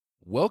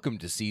Welcome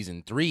to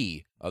Season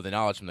 3 of the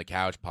Knowledge from the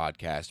Couch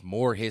podcast.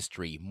 More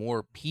history,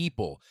 more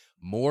people,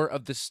 more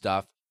of the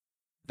stuff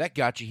that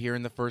got you here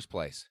in the first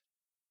place.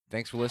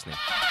 Thanks for listening.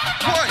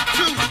 1,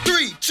 2,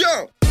 3,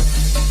 jump!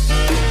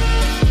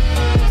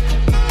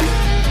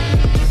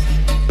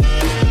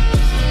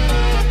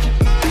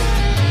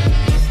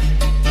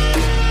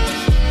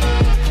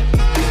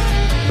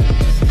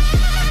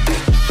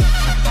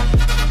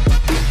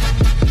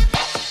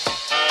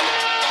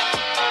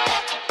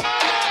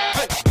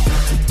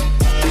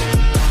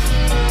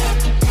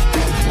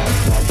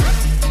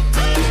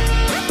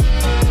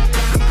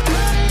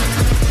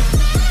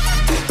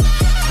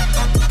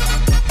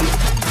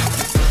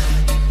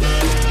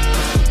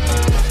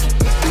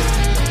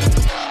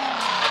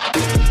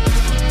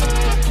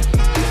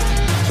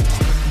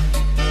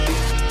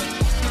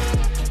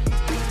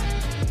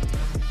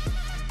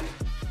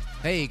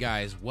 Hey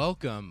guys,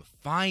 welcome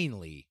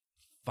finally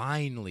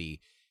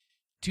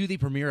to the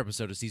premiere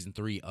episode of Season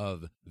 3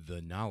 of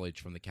the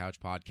Knowledge from the Couch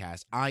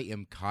podcast. I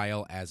am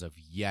Kyle, as of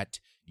yet,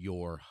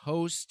 your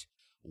host.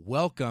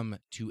 Welcome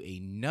to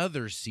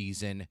another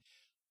season,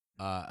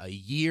 a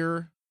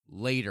year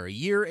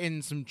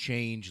and some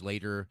change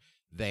later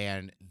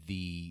than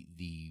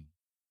the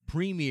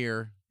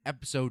premiere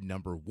episode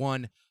number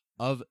 1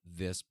 of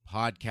this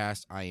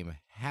podcast. I am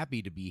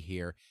happy to be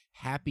here,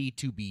 happy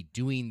to be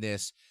doing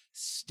this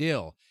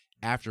still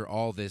after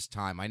all this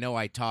time. I know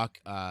I talk,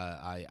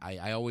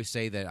 I always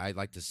say that I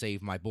like to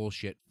save my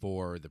bullshit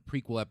for the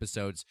prequel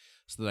episodes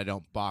so that I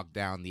don't bog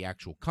down the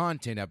actual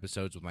content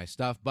episodes with my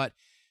stuff, but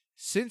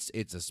since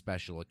it's a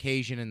special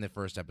occasion in the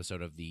first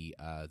episode of the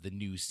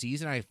new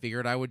season, I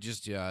figured I would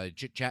just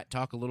chit-chat,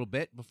 talk a little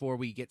bit before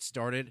we get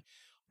started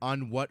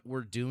on what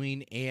we're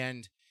doing,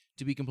 and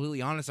to be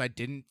completely honest, I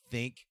didn't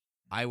think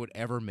I would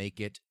ever make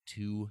it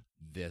to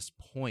this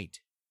point,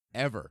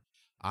 ever.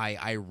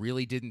 I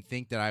really didn't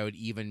think that I would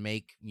even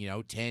make,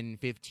 10,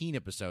 15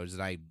 episodes,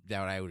 that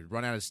I would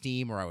run out of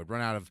steam, or I would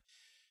run out of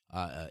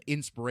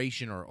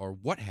inspiration or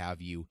what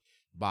have you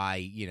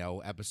by,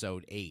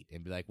 episode 8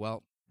 and be like,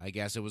 well, I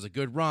guess it was a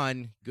good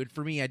run. Good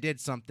for me. I did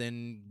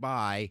something.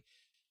 Bye.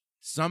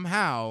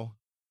 Somehow,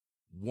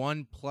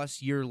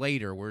 1+ year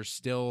later, we're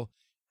still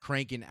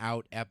cranking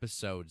out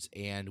episodes,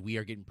 and we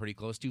are getting pretty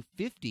close to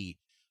 50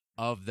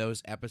 of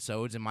those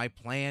episodes, and my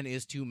plan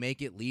is to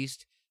make at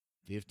least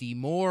 50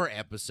 more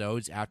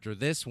episodes after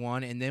this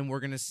one, and then we're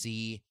going to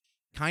see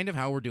kind of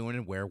how we're doing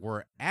and where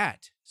we're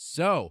at.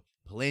 So,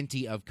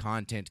 plenty of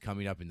content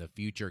coming up in the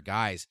future.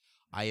 Guys,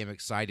 I am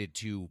excited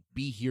to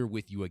be here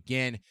with you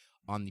again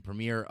on the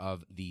premiere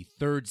of the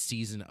 3rd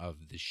season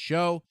of the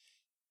show.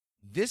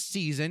 This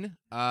season,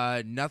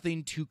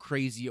 nothing too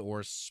crazy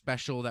or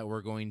special that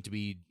we're going to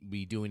be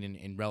doing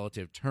in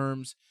relative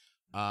terms.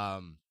 I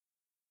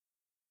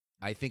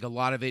think a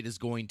lot of it is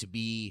going to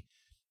be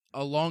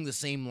along the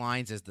same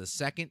lines as the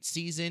 2nd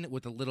season,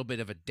 with a little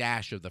bit of a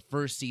dash of the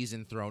 1st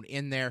season thrown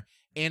in there.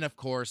 And of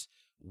course,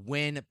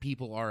 when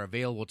people are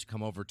available to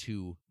come over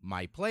to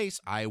my place,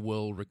 I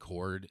will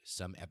record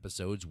some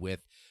episodes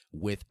with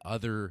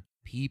other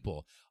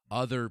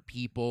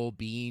people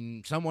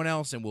being someone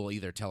else, and we'll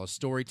either tell a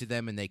story to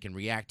them and they can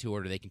react to it,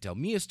 or they can tell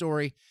me a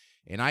story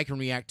and I can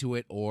react to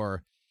it,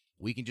 or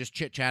we can just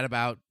chit-chat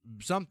about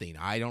something.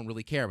 I don't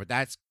really care, but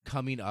that's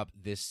coming up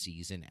this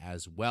season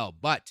as well.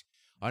 But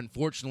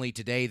unfortunately,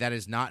 today that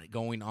is not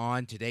going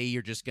on. Today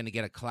you're just going to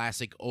get a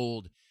classic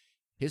old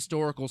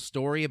historical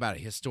story about a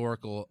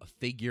historical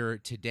figure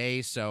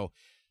today. So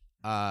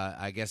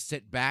I guess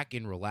sit back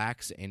and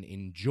relax and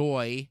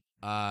enjoy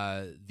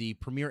the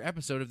premiere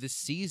episode of this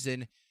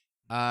season,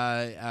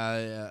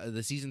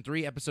 the Season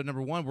 3, episode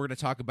number 1. We're going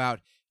to talk about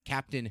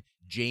Captain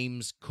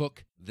James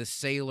Cook, the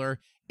sailor,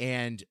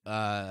 and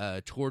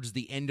towards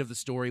the end of the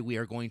story, we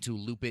are going to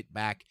loop it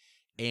back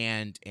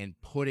and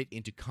put it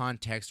into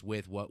context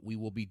with what we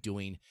will be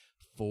doing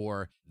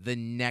for the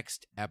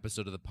next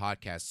episode of the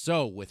podcast.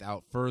 So,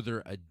 without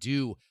further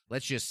ado,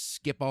 let's just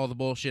skip all the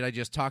bullshit I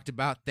just talked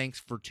about. Thanks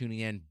for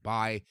tuning in,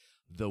 by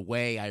the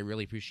way. I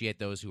really appreciate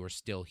those who are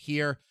still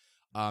here.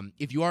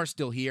 If you are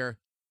still here,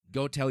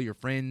 go tell your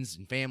friends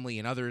and family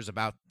and others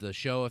about the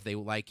show if they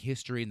like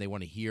history and they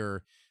want to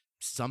hear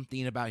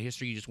something about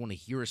history. You just want to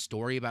hear a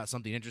story about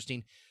something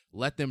interesting.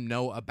 Let them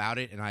know about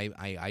it, and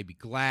I'd be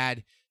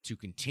glad to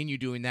continue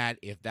doing that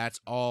if that's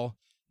all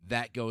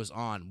that goes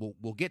on.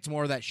 We'll get to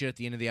more of that shit at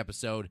the end of the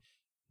episode.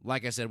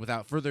 Like I said,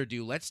 without further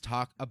ado, let's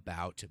talk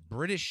about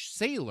British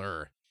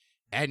sailor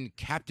and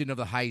captain of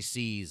the high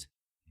seas,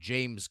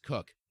 James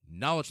Cook.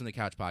 Knowledge from the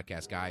Couch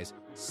podcast, guys.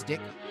 Stick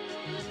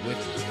with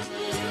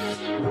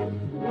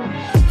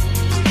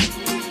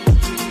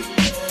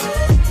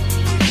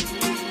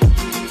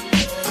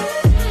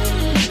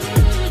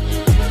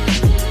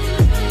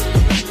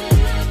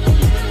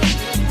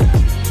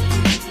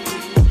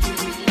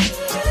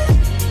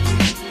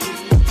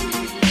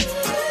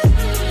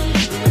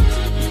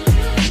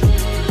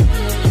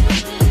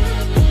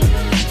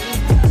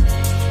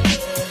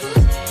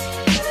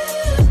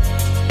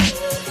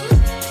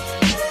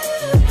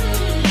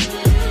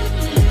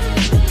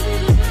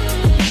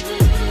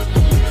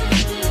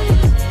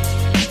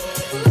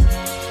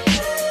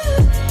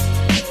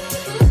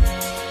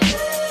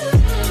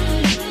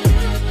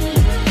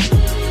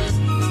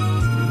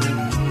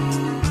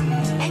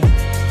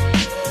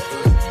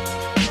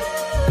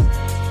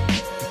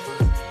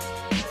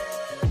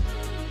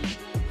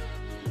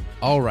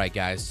All right,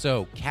 guys.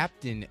 So,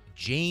 Captain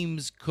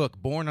James Cook,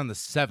 born on the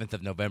 7th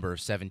of November of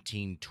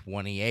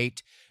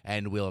 1728,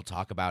 and we'll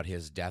talk about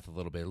his death a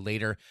little bit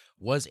later,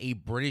 was a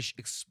British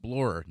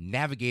explorer,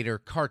 navigator,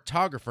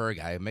 cartographer, a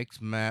guy who makes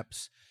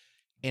maps,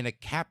 and a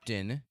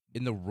captain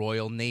in the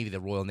Royal Navy, the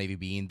Royal Navy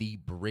being the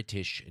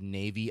British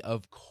Navy,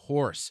 of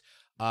course.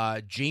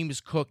 James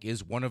Cook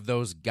is one of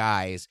those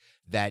guys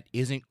that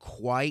isn't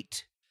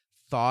quite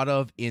thought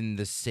of in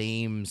the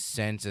same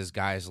sense as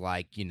guys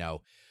like,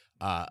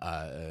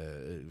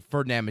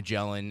 Ferdinand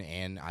Magellan,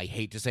 and I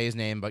hate to say his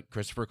name, but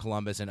Christopher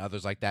Columbus and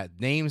others like that.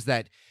 Names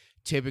that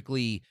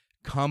typically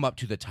come up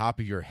to the top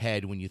of your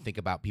head when you think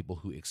about people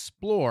who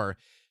explore.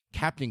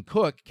 Captain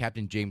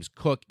James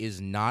Cook,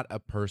 is not a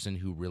person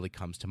who really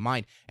comes to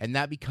mind, and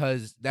that's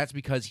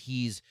because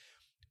he's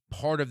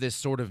part of this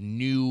sort of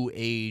new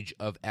age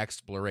of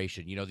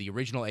exploration. The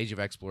original age of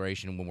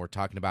exploration, when we're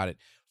talking about it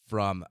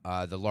from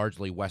the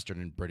largely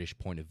Western and British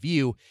point of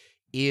view,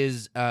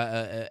 is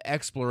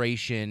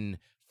exploration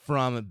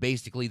from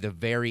basically the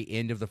very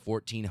end of the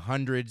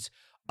 1400s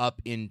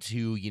up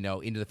into the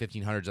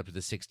 1500s, up to the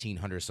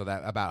 1600s. So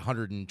that about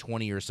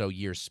 120 or so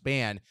year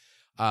span,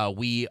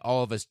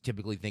 all of us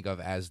typically think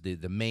of as the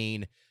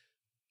main,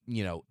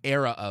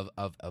 era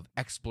of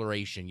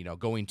exploration,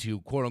 going to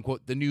quote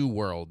unquote the New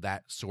World,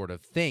 that sort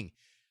of thing.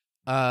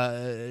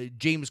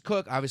 James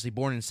Cook, obviously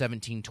born in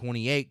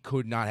 1728,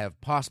 could not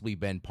have possibly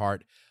been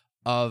part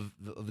of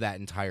that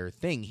entire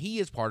thing. He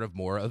is part of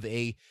more of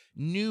a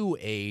new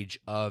age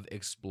of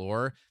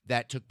explorer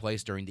that took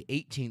place during the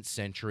 18th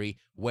century,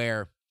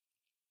 where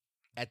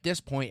at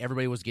this point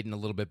everybody was getting a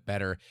little bit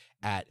better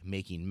at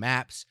making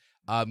maps,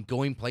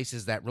 going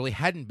places that really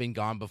hadn't been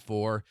gone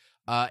before,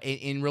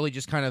 and really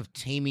just kind of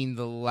taming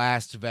the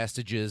last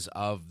vestiges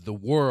of the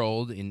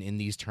world in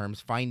these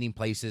terms, finding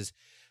places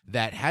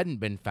that hadn't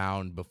been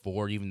found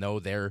before, even though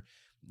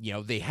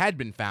they had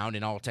been found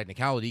in all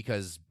technicality,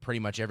 because pretty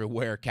much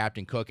everywhere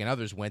Captain Cook and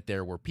others went,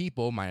 there were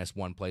people, minus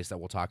one place that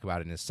we'll talk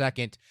about in a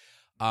second.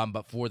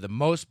 But for the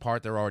most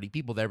part, there are already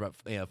people there. But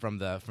from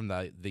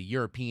the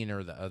European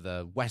or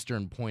the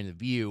Western point of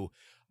view,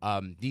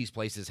 these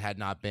places had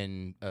not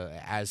been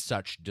as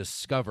such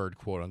discovered,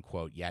 quote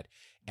unquote, yet.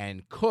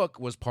 And Cook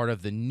was part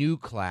of the new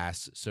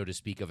class, so to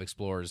speak, of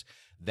explorers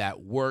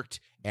that worked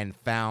and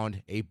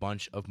found a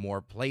bunch of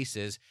more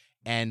places.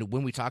 And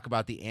when we talk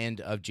about the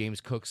end of James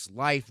Cook's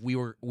life,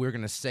 we're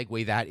going to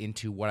segue that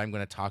into what I'm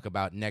going to talk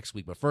about next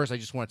week. But first, I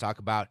just want to talk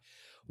about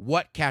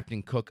what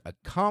Captain Cook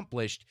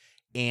accomplished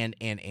and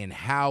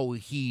how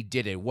he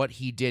did it, what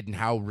he did, and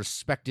how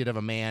respected of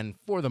a man,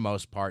 for the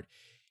most part,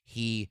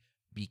 he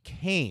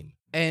became.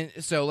 And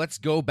so let's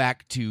go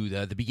back to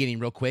the beginning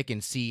real quick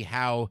and see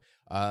how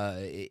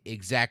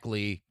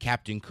exactly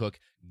Captain Cook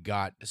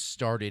got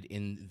started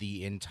in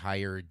the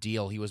entire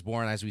deal. He was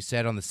born, as we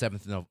said, on the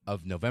 7th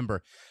of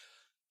November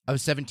of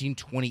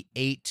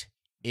 1728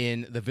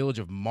 in the village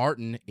of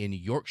Marton in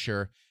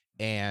Yorkshire.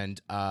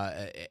 And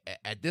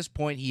at this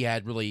point, he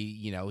had really,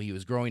 he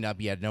was growing up.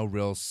 He had no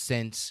real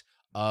sense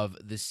of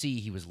the sea.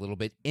 He was a little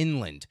bit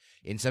inland.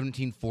 In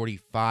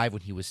 1745,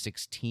 when he was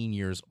 16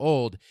 years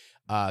old,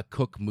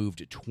 Cook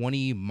moved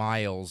 20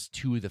 miles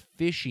to the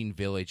fishing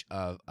village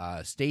of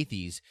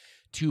Stathes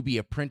to be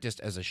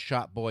apprenticed as a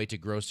shop boy to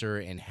grocer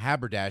and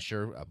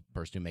haberdasher, a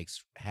person who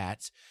makes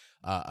hats,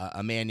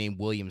 a man named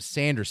William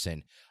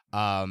Sanderson.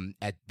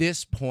 At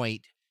this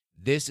point,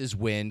 this is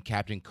when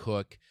Captain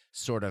Cook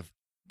sort of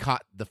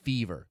caught the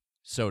fever,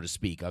 so to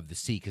speak, of the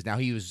sea, because now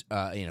he was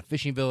in a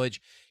fishing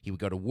village. He would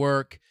go to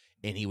work,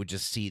 and he would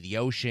just see the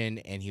ocean,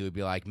 and he would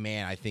be like,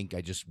 man, I think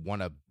I just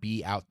want to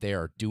be out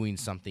there doing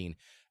something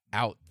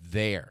out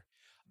there.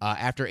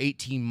 After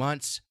 18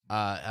 months,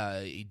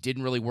 it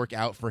didn't really work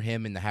out for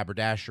him in the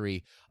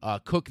haberdashery.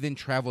 Cook then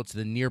traveled to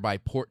the nearby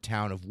port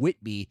town of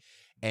Whitby,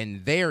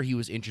 and there he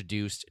was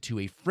introduced to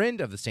a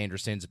friend of the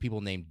Sandersons, a people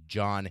named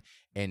John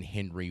and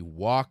Henry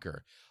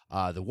Walker.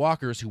 The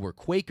Walkers, who were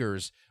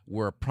Quakers,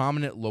 were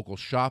prominent local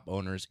shop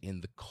owners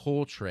in the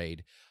coal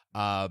trade.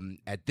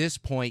 At this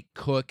point,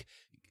 Cook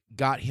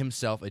got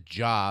himself a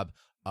job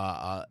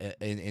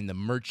in the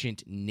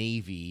merchant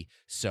navy,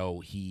 so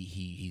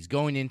he's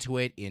going into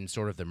it in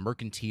sort of the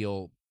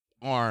mercantile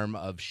arm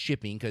of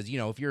shipping, because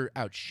if you're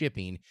out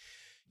shipping,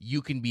 you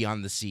can be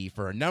on the sea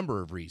for a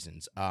number of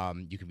reasons.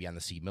 You can be on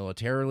the sea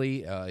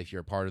militarily. If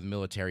you're a part of the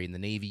military in the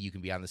Navy, you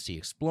can be on the sea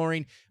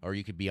exploring, or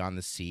you could be on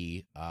the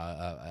sea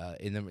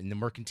in the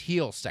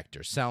mercantile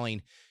sector,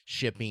 selling,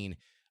 shipping,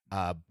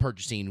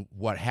 purchasing,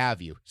 what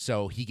have you.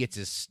 So he gets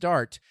his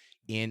start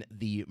in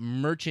the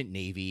merchant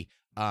Navy,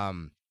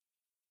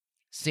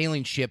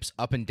 sailing ships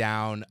up and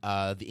down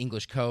the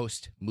English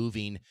coast,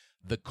 moving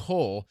the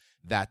coal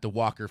that the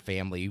Walker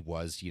family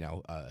was,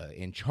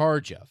 in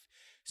charge of.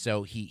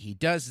 So he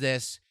does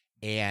this,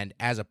 and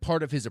as a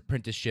part of his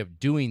apprenticeship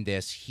doing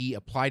this, he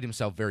applied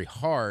himself very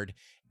hard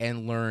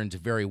and learned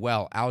very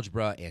well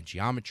algebra and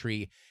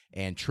geometry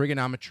and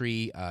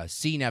trigonometry,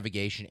 sea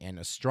navigation, and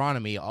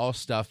astronomy, all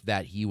stuff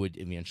that he would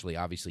eventually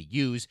obviously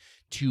use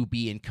to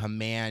be in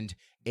command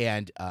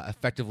and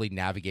effectively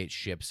navigate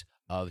ships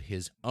of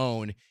his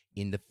own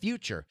in the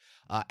future.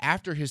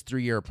 After his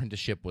 3-year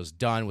apprenticeship was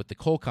done with the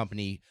coal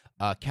company,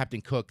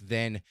 Captain Cook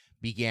then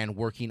began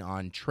working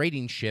on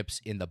trading ships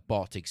in the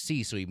Baltic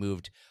Sea. So he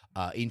moved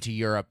into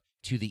Europe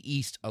to the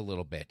east a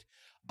little bit.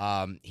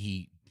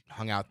 He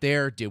hung out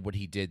there, did what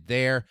he did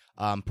there,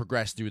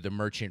 progressed through the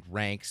merchant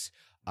ranks,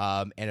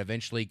 and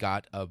eventually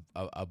got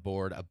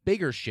aboard a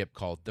bigger ship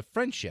called the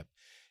Friendship.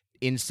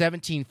 In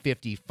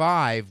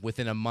 1755,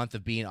 within a month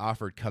of being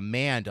offered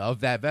command of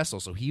that vessel,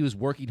 so he was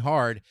working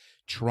hard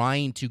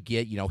trying to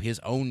get, his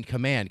own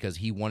command because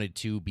he wanted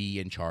to be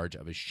in charge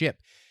of his ship.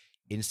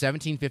 In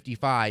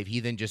 1755, he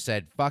then just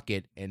said, fuck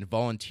it, and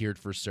volunteered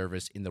for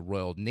service in the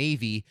Royal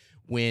Navy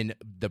when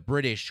the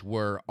British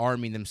were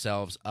arming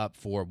themselves up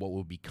for what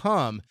would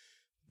become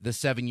the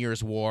 7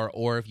 Years' War,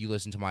 or if you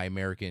listen to my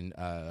American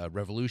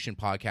Revolution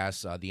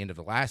podcast, the end of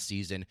the last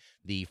season,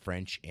 the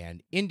French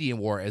and Indian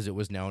War, as it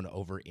was known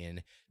over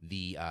in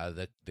the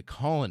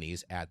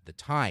colonies at the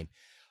time.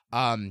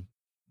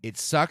 It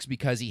sucks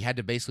because he had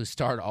to basically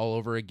start all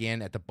over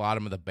again at the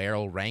bottom of the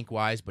barrel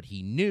rank-wise, but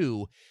he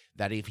knew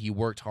that if he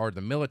worked hard in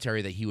the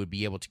military, that he would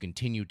be able to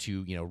continue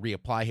to,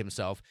 reapply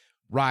himself,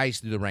 rise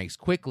through the ranks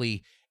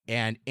quickly,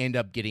 and end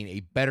up getting a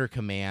better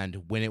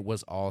command when it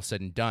was all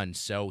said and done.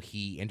 So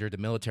he entered the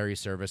military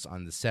service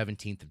on the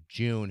 17th of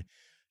June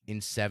in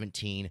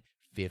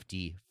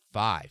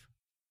 1755.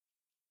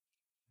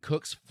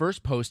 Cook's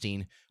first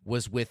posting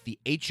was with the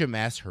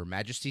HMS Her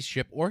Majesty's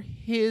Ship, or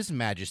His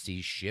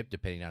Majesty's Ship,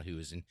 depending on who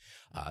was in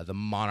the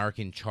monarch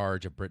in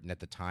charge of Britain at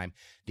the time,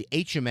 the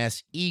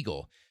HMS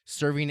Eagle,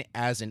 serving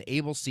as an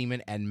able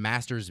seaman and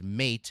master's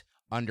mate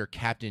under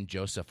Captain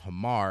Joseph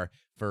Hamar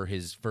for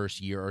his first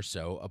year or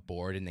so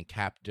aboard, and then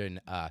Captain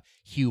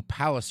Hugh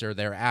Palliser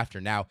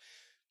thereafter. Now,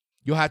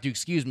 you'll have to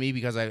excuse me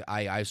because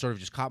I sort of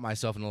just caught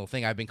myself in a little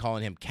thing. I've been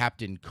calling him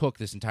Captain Cook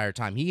this entire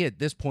time. He, at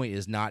this point,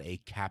 is not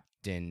a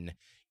captain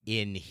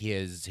in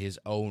his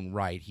own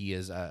right. He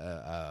is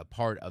a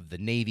part of the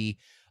Navy,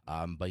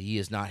 but he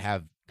does not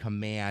have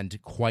command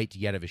quite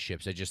yet of his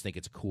ships. I just think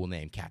it's a cool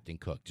name, Captain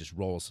Cook. Just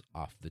rolls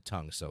off the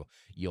tongue, so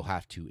you'll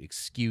have to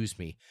excuse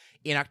me.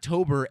 In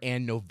October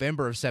and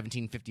November of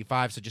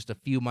 1755, so just a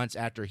few months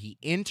after he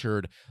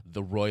entered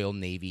the Royal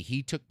Navy,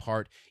 he took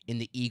part in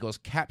the Eagle's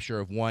capture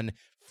of one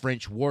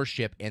French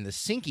warship and the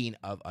sinking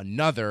of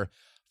another,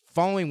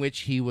 following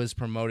which he was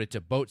promoted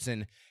to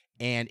boatswain.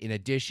 And in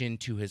addition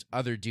to his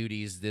other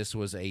duties, this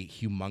was a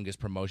humongous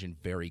promotion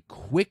very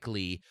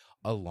quickly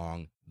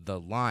along the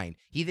line.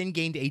 He then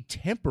gained a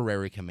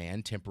temporary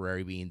command,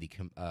 temporary being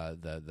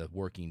the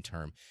working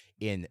term,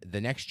 in the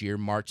next year,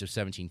 March of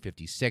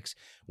 1756,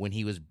 when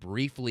he was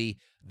briefly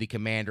the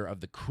commander of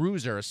the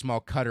cruiser, a small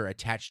cutter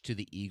attached to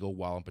the Eagle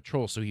while on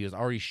patrol. So he was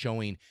already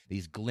showing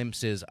these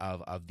glimpses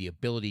of the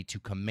ability to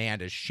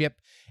command a ship,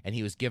 and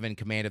he was given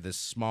command of this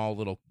small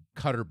little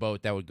cutter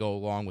boat that would go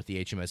along with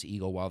the HMS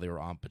Eagle while they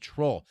were on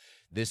patrol.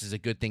 This is a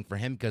good thing for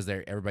him because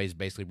everybody's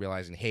basically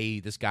realizing, hey,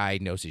 this guy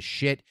knows his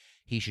shit.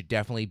 He should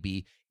definitely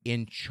be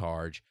in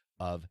charge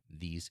of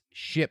these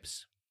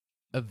ships.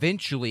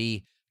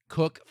 Eventually,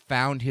 Cook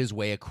found his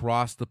way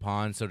across the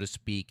pond, so to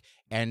speak,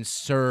 and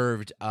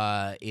served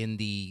in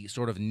the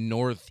sort of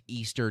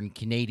northeastern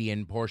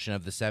Canadian portion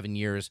of the 7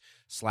 Years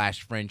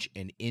 / French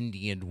and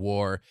Indian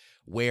War,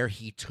 where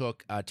he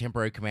took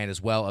temporary command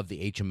as well of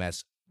the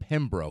HMS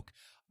Pembroke.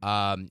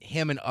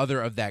 Him and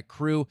other of that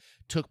crew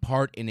took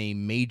part in a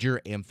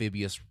major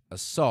amphibious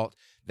assault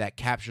that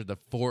captured the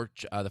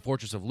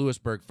fortress of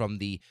Louisbourg from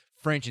the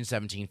French in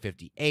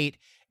 1758,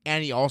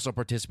 and he also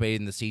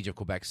participated in the siege of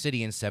Quebec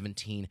City in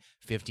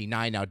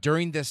 1759. Now,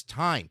 during this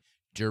time,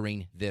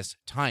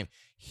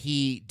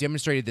 he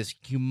demonstrated this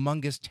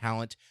humongous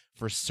talent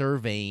for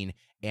surveying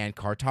and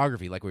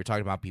cartography, like we were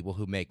talking about, people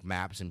who make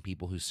maps and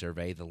people who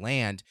survey the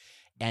land.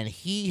 And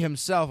he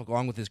himself,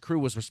 along with his crew,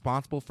 was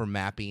responsible for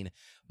mapping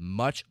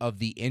much of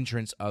the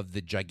entrance of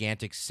the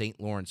gigantic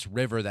St. Lawrence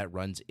River that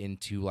runs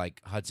into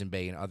like Hudson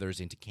Bay and others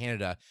into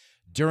Canada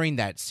during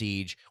that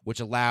siege, which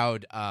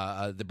allowed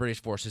the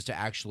British forces to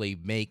actually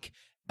make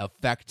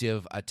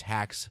effective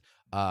attacks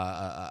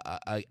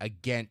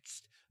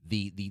against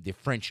the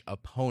French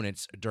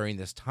opponents during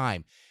this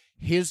time.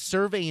 His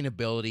surveying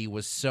ability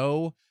was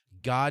so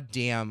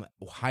goddamn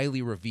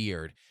highly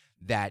revered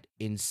that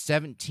in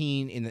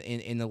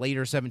the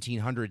later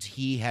 1700s,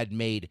 he had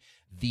made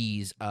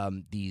these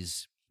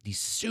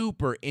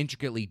super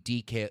intricately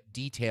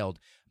detailed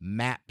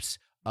maps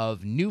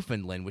of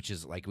Newfoundland, which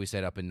is, like we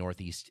said, up in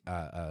northeast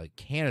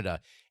Canada.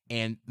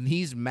 And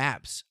these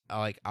maps,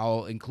 like,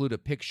 I'll include a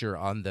picture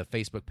on the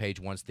Facebook page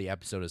once the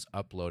episode is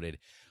uploaded,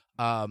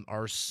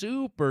 are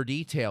super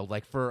detailed.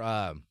 Like,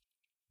 for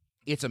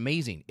it's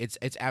amazing.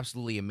 It's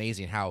absolutely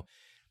amazing how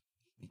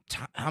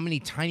many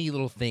tiny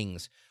little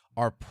things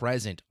are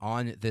present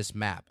on this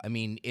map. I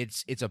mean,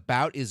 it's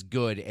about as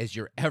good as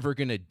you're ever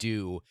gonna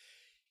do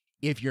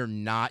if you're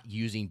not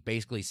using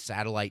basically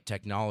satellite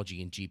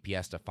technology and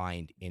GPS to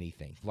find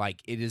anything.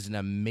 Like, it is an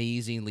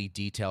amazingly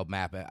detailed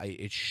map.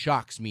 It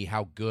shocks me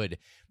how good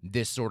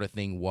this sort of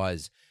thing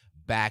was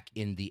back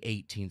in the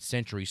 18th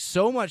century.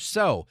 So much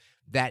so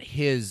that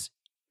his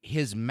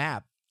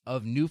map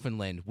of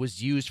Newfoundland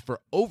was used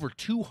for over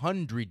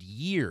 200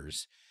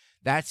 years.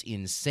 That's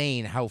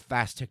insane how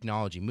fast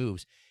technology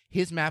moves.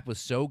 His map was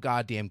so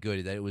goddamn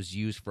good that it was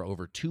used for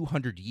over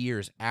 200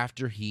 years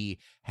after he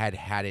had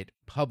it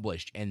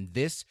published. And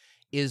this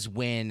is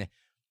when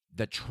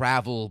the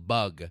travel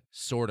bug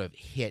sort of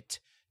hit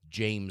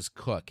James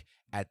Cook.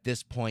 At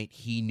this point,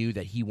 he knew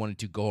that he wanted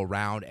to go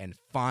around and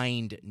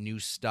find new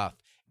stuff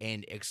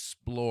and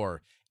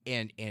explore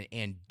and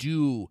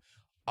do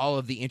all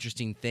of the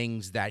interesting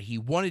things that he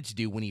wanted to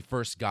do when he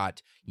first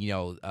got,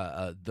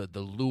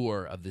 the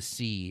lure of the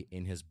sea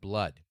in his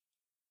blood.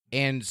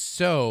 And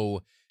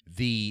so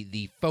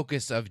the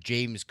focus of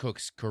James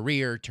Cook's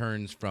career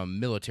turns from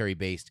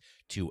military-based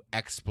to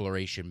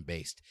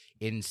exploration-based.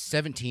 In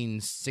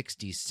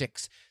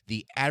 1766,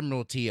 the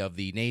Admiralty of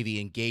the Navy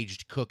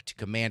engaged Cook to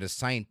command a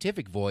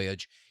scientific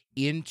voyage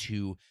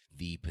into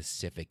the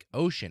Pacific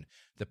Ocean.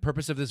 The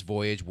purpose of this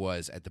voyage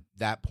was, at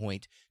that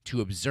point,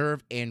 to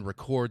observe and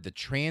record the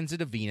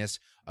transit of Venus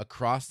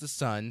across the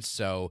sun.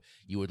 So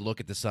you would look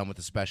at the sun with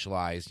a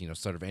specialized,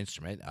 sort of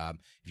instrument. If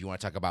you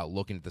want to talk about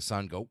looking at the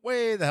sun, go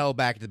way the hell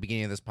back at the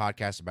beginning of this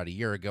podcast. About a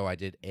year ago, I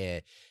did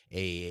a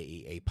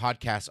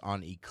podcast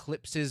on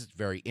eclipses.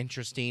 Very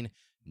interesting.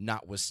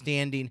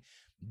 Notwithstanding,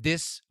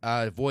 this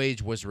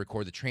voyage was to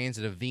record the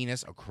transit of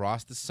Venus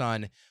across the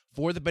sun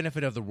for the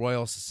benefit of the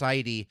Royal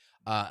Society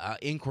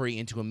inquiry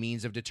into a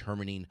means of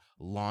determining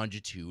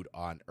longitude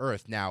on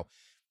Earth. Now,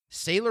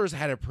 sailors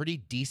had a pretty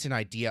decent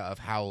idea of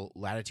how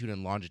latitude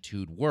and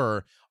longitude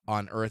were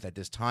on Earth at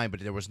this time, but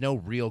there was no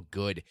real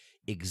good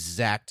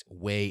exact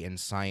way in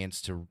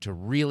science to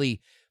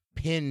really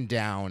pin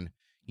down,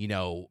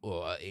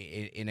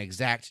 an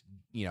exact,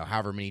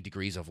 however many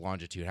degrees of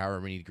longitude,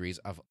 however many degrees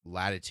of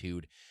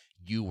latitude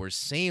you were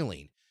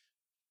sailing.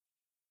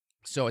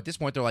 So at this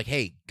point, they're like,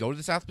 hey, go to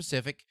the South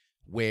Pacific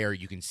where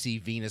you can see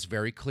Venus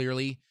very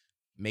clearly,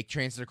 make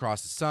transit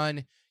across the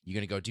sun. You're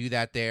going to go do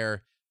that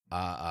there.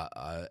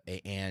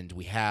 And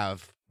we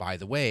have, by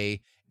the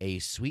way, a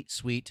sweet,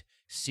 sweet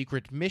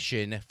secret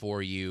mission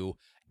for you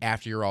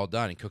after you're all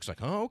done. And Cook's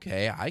like, oh,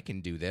 okay, I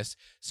can do this.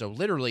 So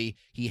literally,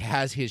 he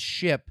has his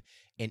ship,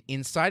 and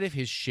inside of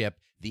his ship,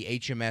 the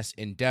HMS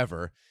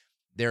Endeavour,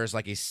 there's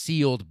like a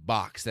sealed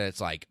box that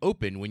it's like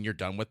open when you're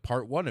done with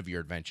part one of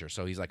your adventure.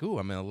 So he's like, ooh,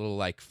 I'm in a little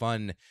like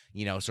fun,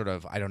 sort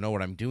of, I don't know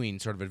what I'm doing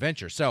sort of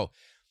adventure. So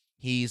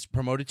he's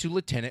promoted to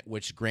lieutenant,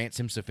 which grants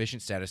him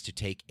sufficient status to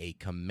take a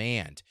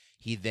command.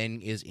 He then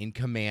is in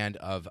command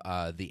of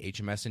the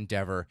HMS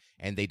Endeavour,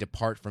 and they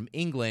depart from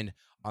England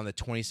on the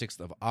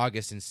 26th of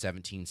August in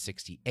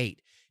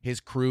 1768.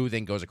 His crew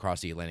then goes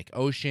across the Atlantic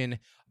Ocean,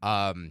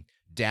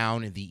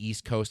 down the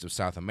east coast of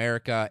South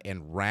America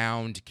and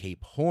round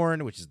Cape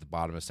Horn, which is the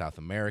bottom of South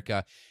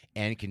America,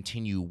 and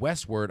continue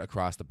westward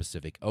across the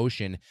Pacific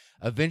Ocean,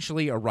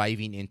 eventually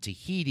arriving in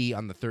Tahiti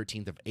on the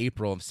 13th of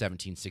April of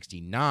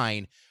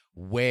 1769,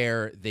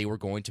 where they were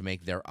going to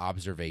make their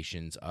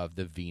observations of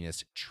the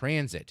Venus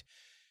transit.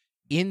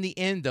 In the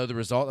end, though, the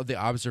result of the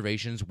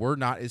observations were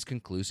not as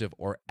conclusive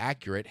or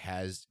accurate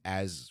as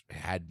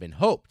had been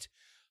hoped.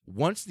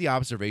 Once the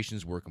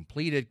observations were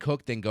completed,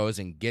 Cook then goes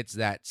and gets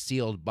that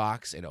sealed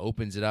box and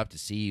opens it up to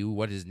see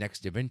what his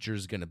next adventure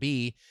is going to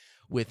be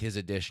with his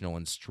additional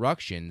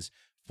instructions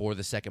for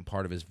the second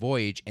part of his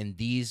voyage. And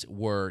these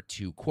were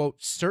to,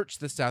 quote, search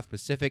the South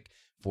Pacific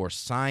for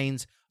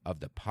signs of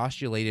the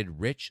postulated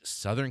rich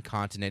southern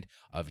continent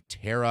of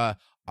Terra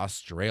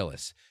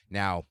Australis.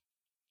 Now,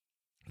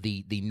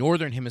 the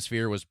northern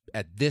hemisphere was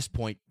at this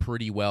point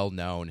pretty well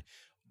known.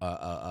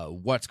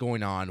 What's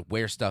going on,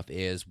 where stuff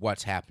is,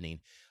 what's happening.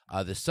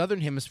 The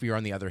southern hemisphere,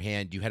 on the other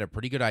hand, you had a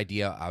pretty good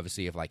idea,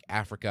 obviously, of like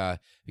Africa,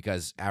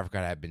 because Africa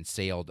had been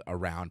sailed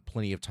around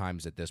plenty of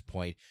times at this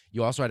point.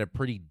 You also had a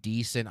pretty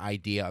decent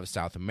idea of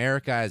South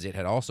America, as it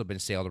had also been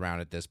sailed around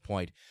at this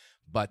point.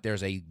 But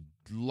there's a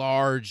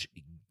large,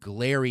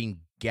 glaring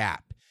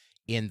gap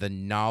in the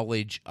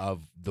knowledge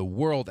of the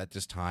world at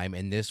this time,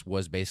 and this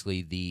was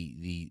basically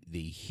the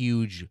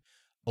huge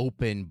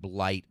open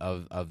blight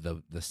of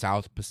the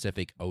South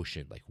Pacific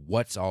Ocean. Like,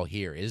 what's all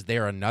here? Is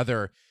there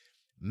another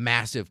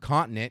massive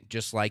continent,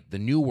 just like the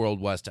New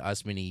World was to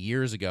us many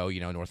years ago,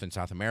 North and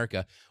South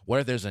America? What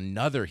if there's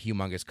another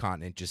humongous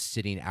continent just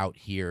sitting out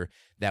here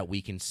that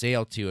we can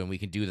sail to, and we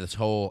can do this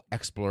whole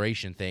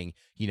exploration thing,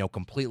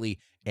 completely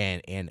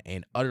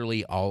and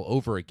utterly all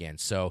over again?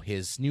 So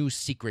his new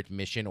secret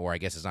mission, or I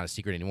guess it's not a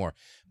secret anymore,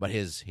 but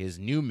his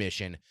new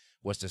mission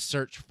was to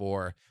search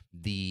for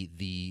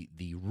the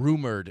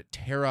rumored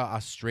Terra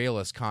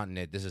Australis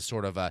continent. This is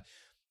sort of a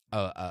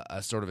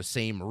sort of a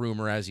same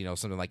rumor as,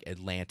 something like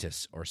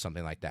Atlantis or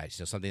something like that.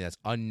 Something that's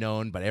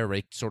unknown, but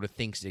everybody sort of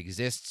thinks it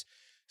exists.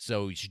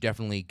 So you should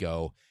definitely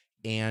go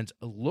and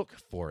look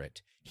for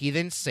it. He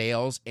then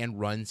sails and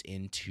runs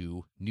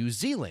into New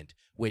Zealand,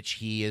 which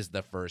he is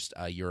the first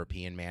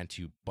European man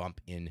to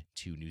bump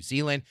into New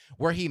Zealand,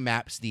 where he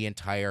maps the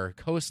entire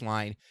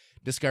coastline,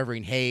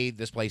 discovering, hey,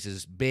 this place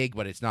is big,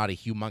 but it's not a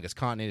humongous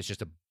continent. It's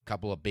just a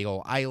couple of big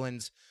old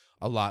islands,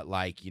 a lot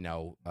like,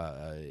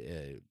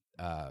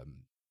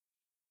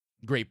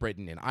 Great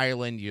Britain and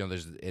Ireland.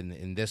 There's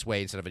in this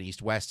way, instead of an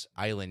east-west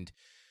island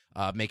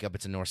makeup,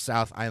 it's a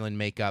north-south island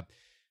makeup.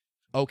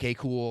 Okay,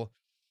 cool.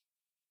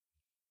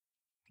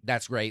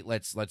 That's great.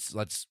 Let's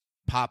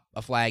pop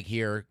a flag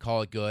here,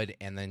 call it good,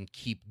 and then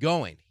keep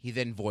going. He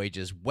then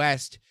voyages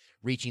west,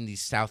 reaching the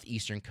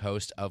southeastern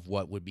coast of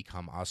what would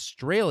become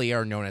Australia,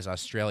 or known as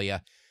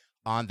Australia,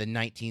 on the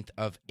 19th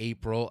of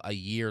April a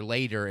year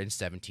later in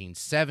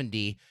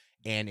 1770.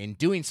 And in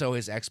doing so,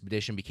 his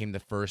expedition became the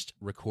first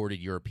recorded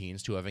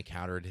Europeans to have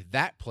encountered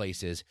that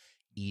place's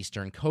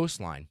eastern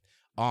coastline.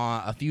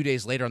 A few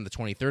days later, on the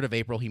 23rd of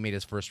April, he made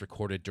his first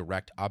recorded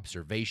direct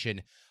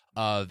observation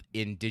of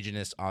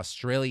indigenous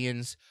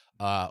Australians,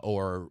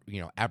 or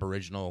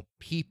Aboriginal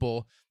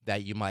people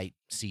that you might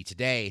see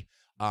today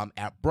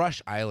at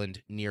Brush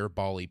Island near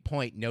Bali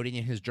Point, noting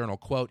in his journal,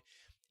 quote,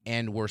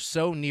 "And were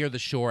so near the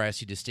shore as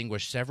to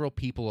distinguish several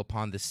people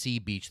upon the sea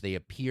beach. They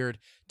appeared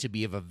to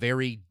be of a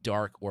very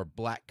dark or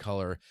black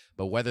color,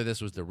 but whether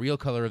this was the real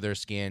color of their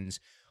skins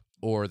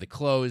or the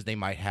clothes they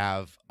might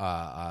have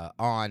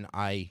on,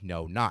 I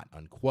know not,"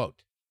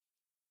 unquote.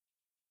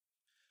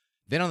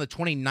 Then on the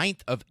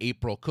 29th of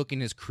April, Cook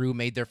and his crew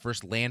made their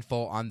first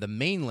landfall on the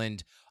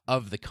mainland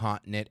of the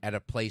continent at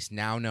a place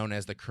now known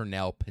as the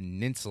Kurnell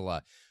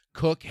Peninsula.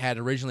 Cook had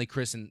originally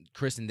christened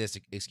this,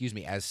 as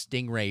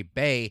Stingray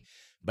Bay,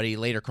 but he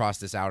later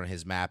crossed this out on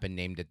his map and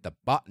named it the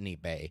Botany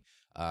Bay.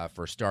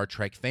 For Star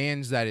Trek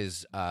fans, that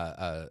is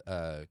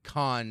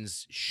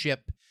Khan's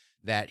ship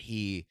that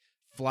he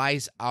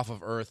flies off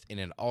of Earth in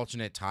an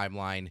alternate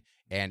timeline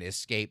and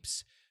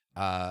escapes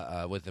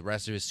with the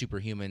rest of his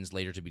superhumans,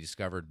 later to be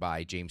discovered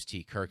by James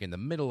T. Kirk in the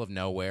middle of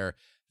nowhere.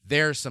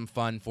 There's some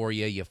fun for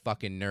you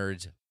fucking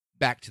nerds.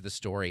 Back to the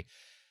story.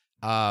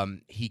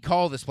 He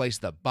called this place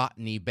the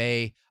Botany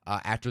Bay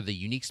after the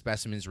unique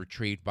specimens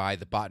retrieved by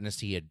the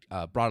botanists he had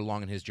brought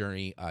along on his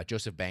journey,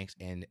 Joseph Banks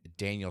and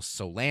Daniel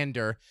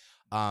Solander.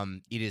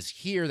 It is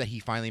here that he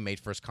finally made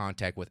first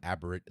contact with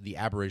the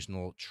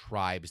Aboriginal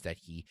tribes that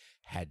he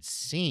had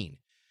seen.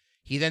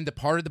 He then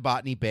departed the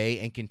Botany Bay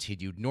and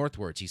continued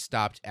northwards. He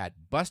stopped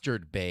at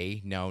Bustard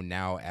Bay, known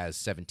now as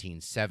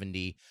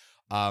 1770,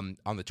 on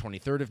the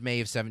 23rd of May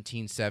of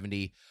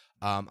 1770.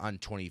 On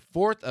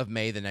 24th of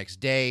May, the next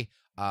day,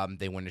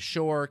 they went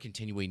ashore,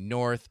 continuing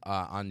north.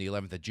 On the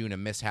 11th of June, a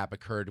mishap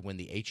occurred when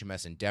the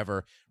HMS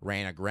Endeavour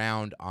ran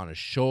aground on a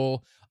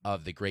shoal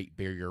of the Great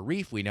Barrier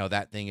Reef. We know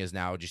that thing is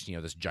now just,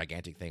 this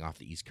gigantic thing off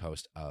the east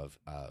coast of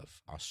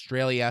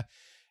Australia.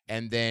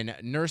 And then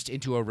nursed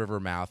into a river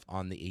mouth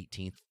on the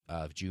 18th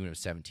of June of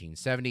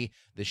 1770.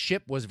 The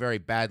ship was very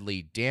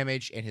badly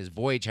damaged, and his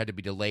voyage had to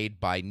be delayed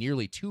by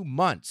nearly 2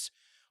 months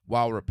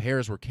while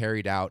repairs were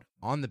carried out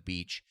on the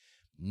beach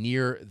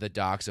near the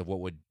docks of what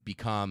would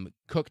become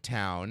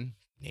Cooktown,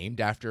 named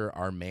after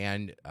our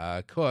man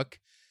Cook,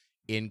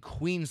 in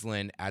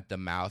Queensland at the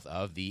mouth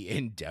of the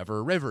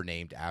Endeavour River,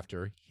 named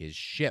after his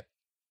ship.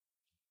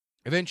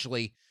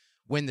 Eventually,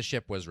 when the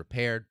ship was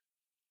repaired,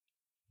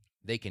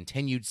 they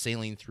continued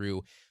sailing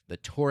through the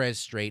Torres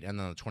Strait, and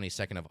on the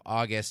 22nd of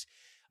August,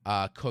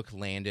 Cook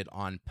landed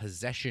on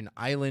Possession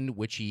Island,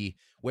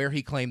 where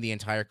he claimed the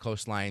entire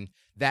coastline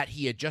that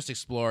he had just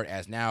explored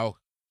as now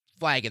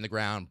flag in the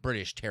ground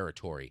British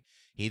territory.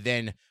 He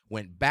then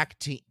went back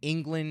to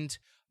England,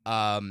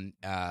 up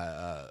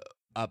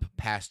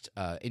past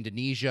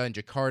Indonesia and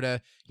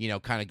Jakarta,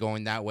 kind of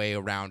going that way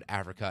around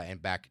Africa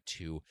and back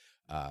to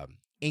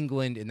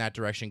England in that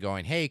direction,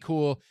 going, hey,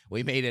 cool,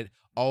 we made it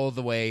all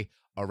the way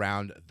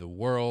around the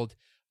world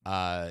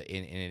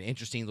in an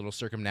interesting little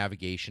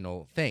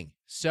circumnavigational thing.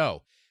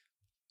 So,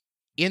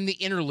 in the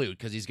interlude,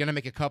 because he's going to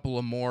make a couple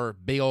of more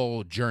big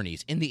old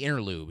journeys, in the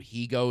interlude,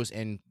 he goes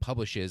and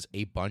publishes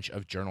a bunch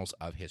of journals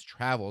of his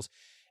travels,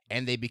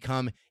 and they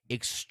become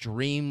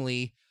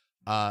extremely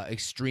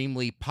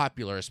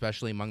popular,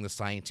 especially among the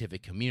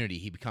scientific community.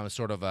 He becomes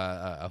sort of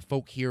a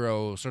folk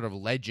hero, sort of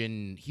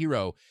legend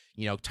hero,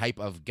 type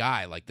of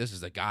guy. Like, this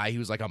is a guy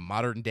who's like a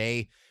modern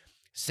day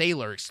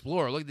sailor,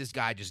 explorer. Look at this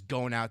guy just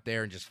going out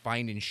there and just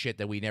finding shit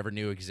that we never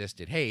knew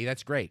existed. Hey,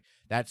 that's great.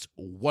 That's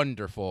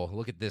wonderful.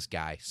 Look at this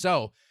guy.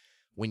 So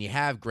when you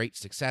have great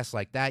success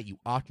like that, you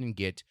often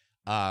get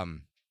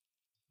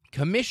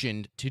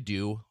commissioned to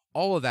do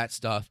all of that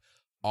stuff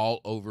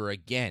all over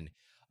again.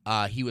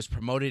 He was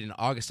promoted in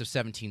August of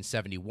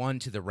 1771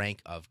 to the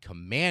rank of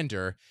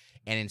commander,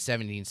 and in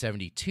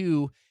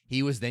 1772,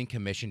 he was then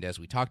commissioned, as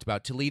we talked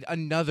about, to lead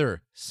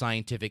another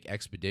scientific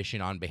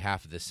expedition on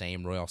behalf of the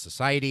same Royal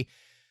Society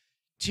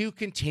to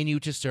continue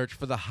to search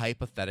for the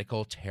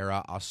hypothetical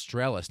Terra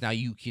Australis. Now,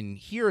 you can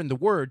hear in the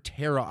word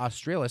Terra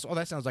Australis, oh,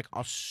 that sounds like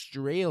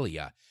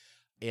Australia.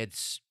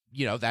 It's,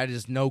 that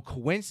is no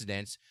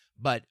coincidence,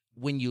 but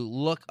when you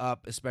look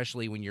up,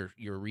 especially when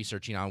you're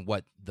researching on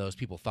what those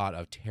people thought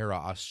of Terra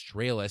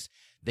Australis,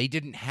 they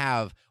didn't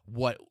have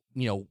what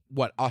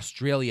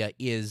Australia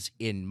is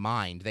in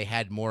mind. They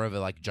had more of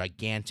a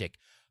gigantic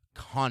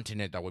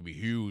continent that would be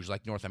huge,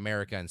 like North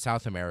America and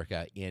South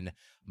America, in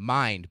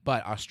mind.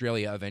 But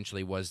Australia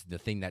eventually was the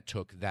thing that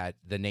took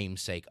the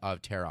namesake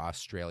of Terra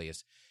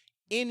Australis.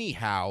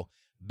 Anyhow,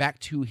 back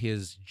to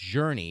his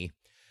journey,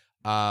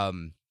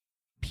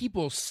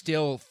 people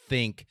still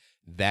think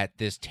that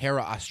this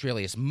Terra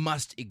Australis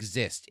must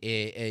exist.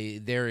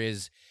 There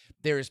is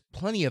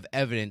plenty of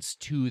evidence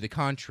to the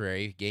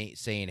contrary,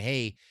 saying,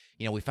 hey,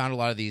 we found a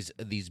lot of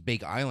these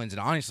big islands,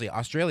 and honestly,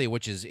 Australia,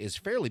 which is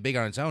fairly big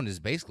on its own, is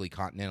basically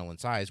continental in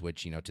size,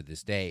 which, to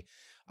this day,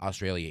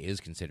 Australia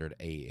is considered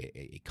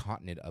a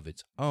continent of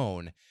its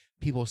own.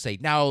 People say,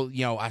 now,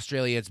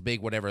 Australia, it's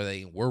big, whatever.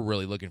 We're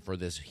really looking for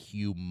this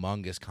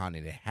humongous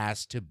continent. It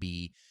has to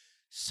be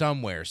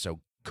somewhere. So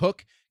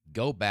Cook,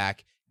 go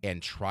back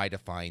and try to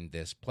find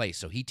this place.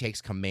 So he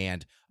takes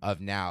command of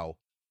now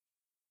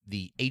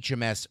the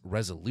HMS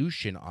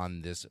Resolution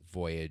on this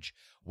voyage,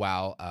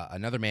 while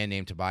another man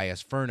named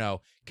Tobias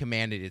Furneaux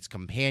commanded its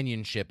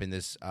companionship in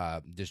this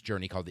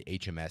journey called the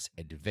HMS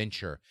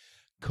Adventure.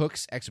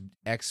 Cook's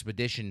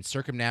expedition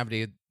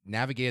circumnavigated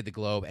the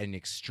globe at an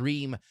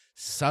extreme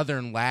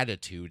southern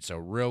latitude, so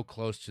real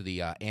close to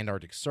the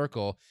Antarctic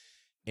Circle,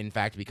 in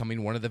fact,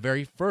 becoming one of the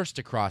very first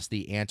to cross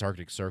the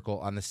Antarctic Circle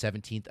on the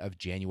 17th of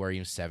January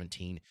of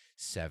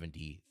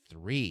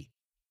 1773.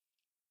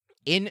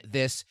 In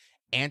this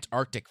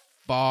Antarctic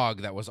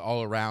fog that was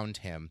all around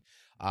him,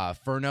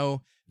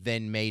 Furneaux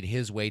then made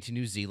his way to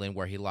New Zealand,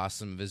 where he lost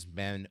some of his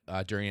men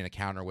during an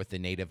encounter with the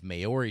native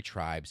Maori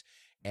tribes,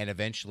 and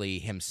eventually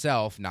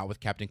himself, not with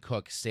Captain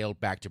Cook, sailed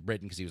back to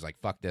Britain because he was like,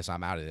 fuck this,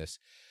 I'm out of this,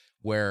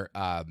 where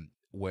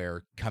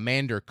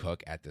Commander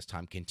Cook at this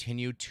time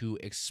continued to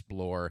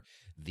explore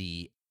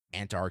the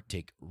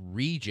Antarctic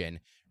region,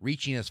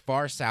 reaching as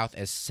far south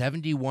as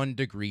 71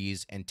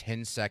 degrees and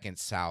 10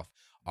 seconds south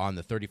on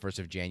the 31st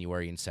of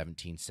January in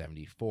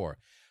 1774.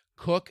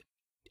 Cook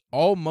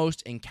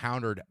almost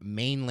encountered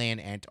mainland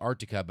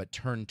Antarctica, but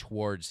turned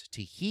towards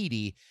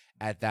Tahiti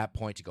at that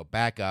point to go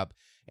back up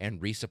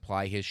and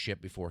resupply his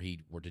ship before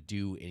he were to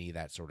do any of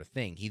that sort of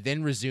thing. He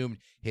then resumed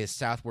his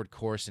southward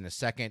course in a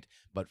second,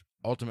 but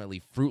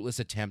ultimately fruitless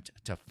attempt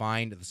to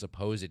find the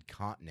supposed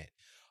continent.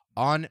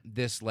 On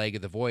this leg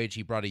of the voyage,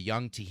 he brought a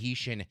young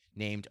Tahitian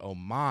named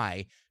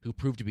Omai, who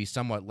proved to be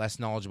somewhat less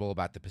knowledgeable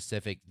about the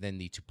Pacific than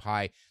the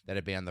Tupai that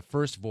had been on the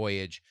first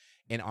voyage.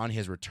 And on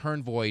his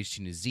return voyage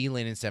to New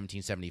Zealand in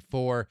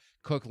 1774,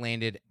 Cook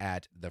landed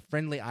at the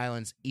Friendly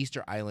Islands,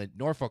 Easter Island,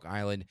 Norfolk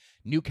Island,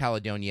 New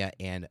Caledonia,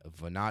 and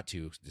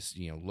Vanuatu, just,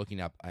 looking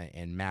up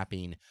and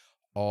mapping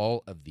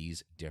all of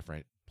these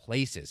different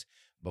places.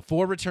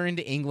 Before returning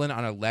to England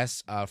on a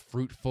less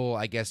fruitful,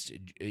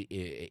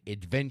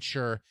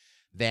 adventure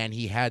than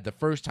he had the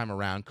first time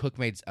around, Cook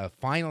made a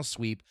final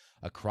sweep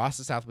across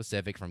the South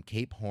Pacific from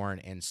Cape Horn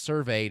and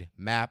surveyed,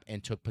 mapped,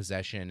 and took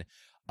possession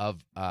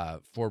of,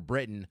 for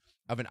Britain,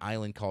 of an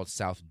island called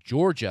South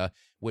Georgia,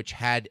 which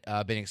had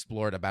been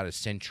explored about a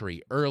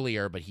century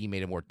earlier, but he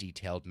made a more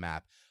detailed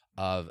map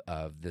of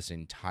this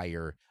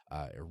entire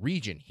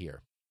region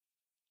here.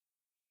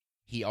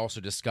 He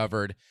also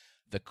discovered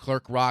the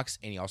Clerk Rocks,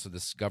 and he also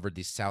discovered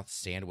the South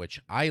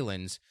Sandwich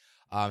Islands.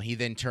 He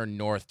then turned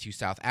north to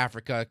South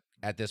Africa.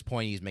 At this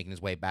point, he's making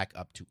his way back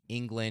up to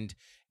England,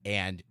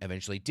 and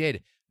eventually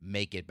did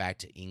make it back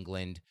to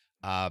England.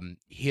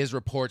 His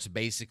reports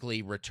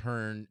basically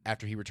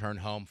after he returned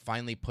home,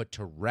 finally put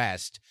to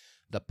rest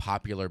the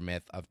popular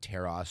myth of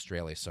Terra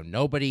Australis. So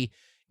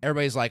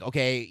everybody's like,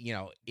 okay,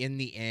 in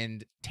the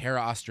end,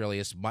 Terra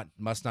Australis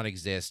must not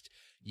exist.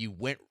 You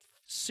went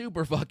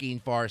super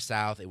fucking far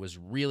south. It was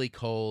really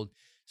cold,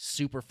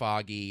 super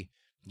foggy.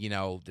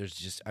 There's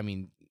just,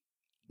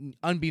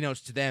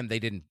 unbeknownst to them, they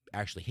didn't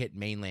actually hit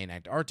mainland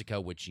Antarctica,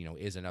 which,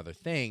 is another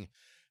thing.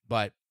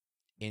 But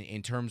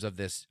in terms of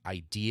this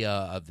idea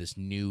of this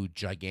new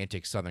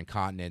gigantic southern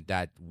continent,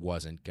 that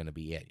wasn't going to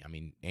be it.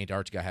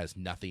 Antarctica has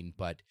nothing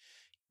but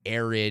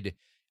arid,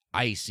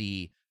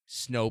 icy,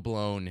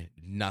 snowblown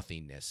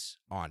nothingness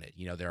on it.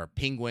 There are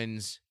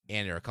penguins,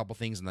 and there are a couple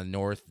things in the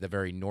north, the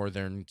very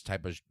northern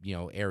type of,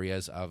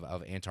 areas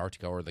of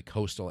Antarctica, or the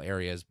coastal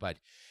areas. But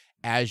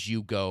as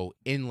you go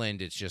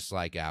inland, it's just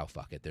like, oh,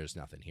 fuck it, there's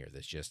nothing here.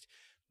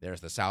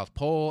 There's the South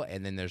Pole,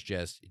 and then there's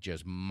just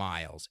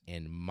miles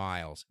and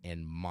miles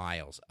and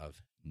miles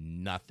of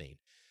nothing.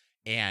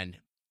 And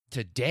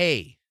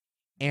today,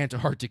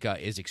 Antarctica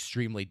is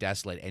extremely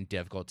desolate and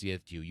difficult to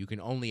get to. You can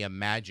only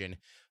imagine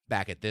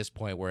back at this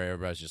point where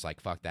everybody's just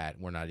like, fuck that.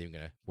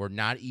 We're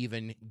not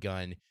even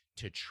going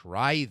to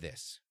try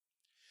this.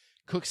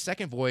 Cook's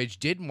second voyage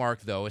did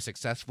mark, though, a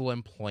successful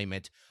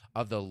employment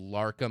of the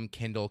Larkham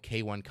Kindle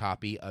K1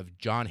 copy of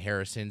John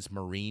Harrison's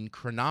Marine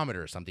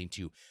Chronometer, something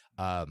to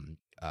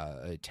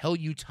tell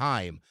you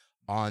time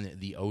on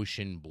the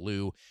ocean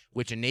blue,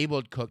 which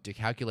enabled Cook to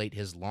calculate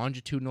his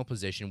longitudinal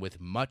position with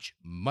much,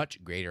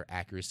 much greater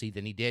accuracy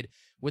than he did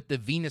with the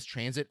Venus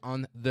transit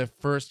on the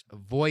first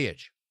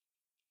voyage.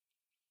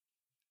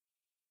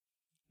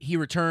 He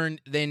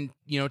returned then,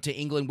 to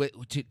England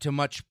to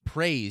much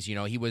praise.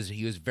 He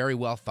was very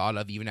well thought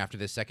of even after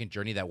the second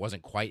journey that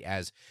wasn't quite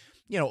as,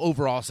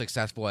 overall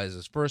successful as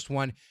his first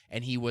one.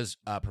 And he was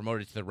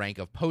promoted to the rank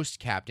of post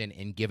captain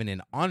and given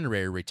an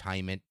honorary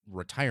retirement,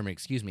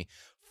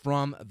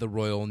 from the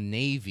Royal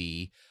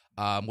Navy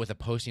with a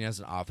posting as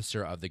an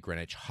officer of the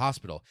Greenwich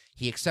Hospital.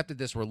 He accepted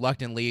this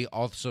reluctantly,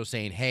 also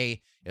saying,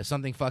 hey, if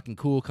something fucking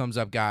cool comes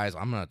up, guys,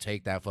 I'm going to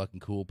take that fucking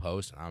cool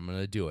post and I'm going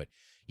to do it.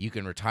 You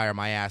can retire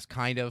my ass,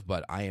 kind of,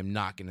 but I am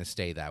not going to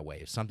stay that way.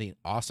 If something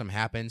awesome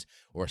happens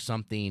or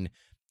something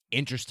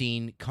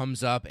interesting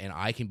comes up and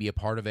I can be a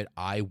part of it,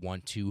 I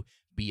want to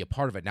be a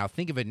part of it. Now,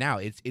 think of it now.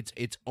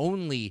 It's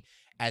only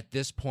at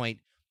this point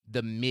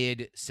the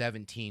mid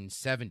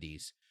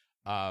 1770s.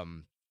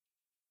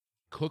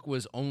 Cook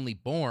was only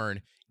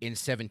born in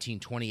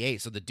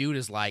 1728, so the dude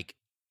is like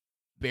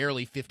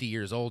barely 50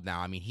 years old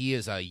now. I mean, he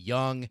is a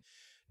young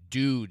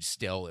dude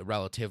still,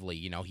 relatively.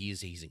 You know,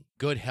 he's in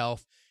good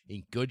health,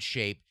 in good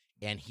shape,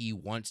 and he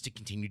wants to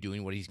continue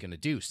doing what he's going to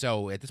do.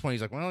 So at this point,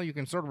 he's like, well, you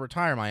can sort of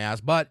retire my ass,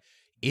 but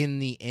in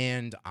the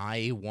end,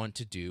 I want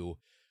to do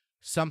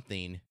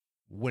something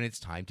when it's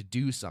time to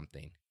do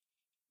something.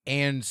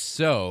 And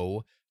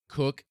so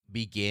Cook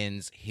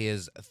begins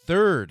his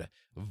third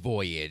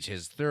voyage,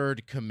 his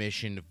third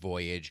commissioned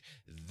voyage,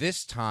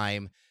 this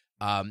time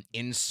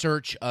in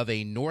search of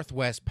a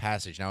Northwest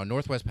Passage. Now, a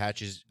Northwest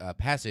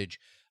Passage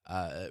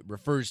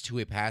refers to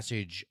a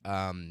passage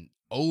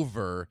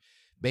over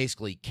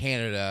basically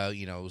Canada,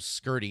 you know,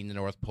 skirting the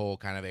North Pole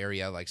kind of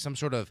area, like some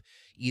sort of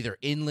either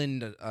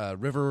inland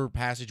river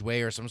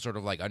passageway or some sort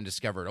of like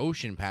undiscovered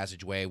ocean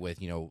passageway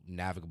with, you know,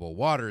 navigable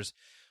waters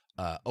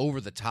over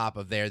the top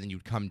of there. Then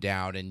you'd come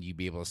down and you'd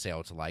be able to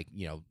sail to, like,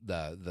 you know,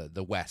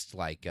 the west,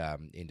 like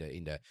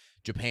into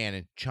Japan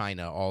and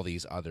China, all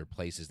these other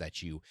places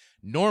that you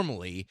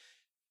normally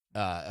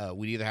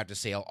would either have to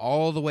sail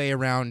all the way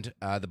around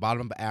the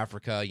bottom of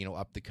Africa, you know,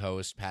 up the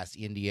coast past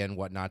India and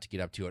whatnot to get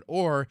up to it,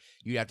 or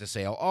you'd have to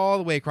sail all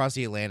the way across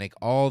the Atlantic,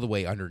 all the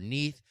way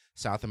underneath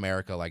South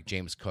America, like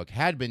James Cook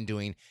had been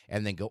doing,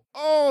 and then go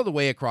all the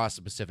way across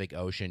the Pacific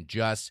Ocean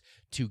just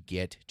to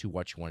get to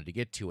what you wanted to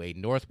get to. A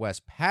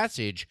Northwest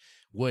Passage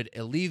would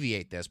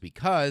alleviate this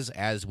because,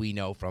 as we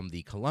know from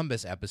the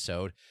Columbus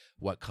episode,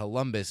 what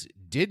Columbus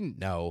didn't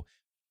know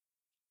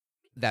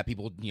that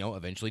people, you know,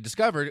 eventually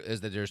discovered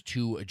is that there's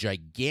two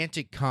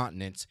gigantic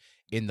continents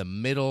in the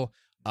middle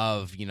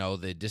of, you know,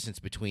 the distance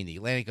between the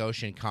Atlantic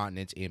Ocean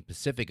continents and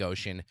Pacific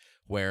Ocean,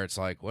 where it's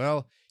like,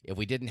 well, if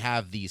we didn't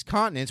have these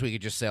continents, we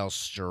could just sail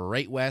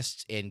straight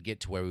west and get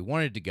to where we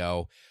wanted to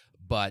go,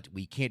 but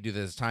we can't do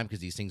this this time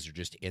because these things are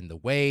just in the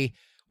way.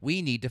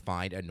 We need to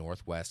find a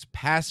Northwest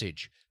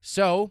Passage.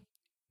 So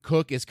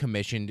Cook is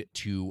commissioned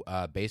to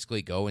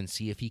basically go and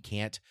see if he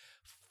can't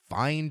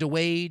find a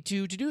way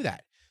to do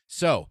that.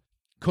 So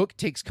Cook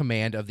takes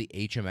command of the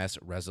HMS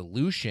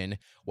Resolution,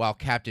 while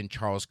Captain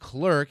Charles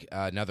Clerke,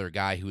 another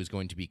guy who is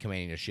going to be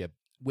commanding a ship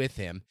with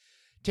him,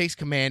 takes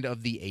command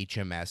of the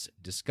HMS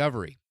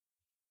Discovery.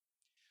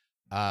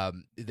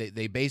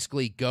 They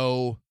basically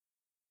go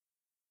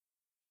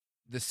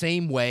the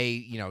same way,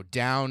 you know,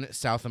 down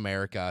South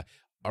America,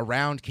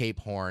 around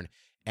Cape Horn,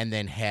 and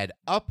then head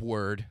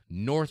upward,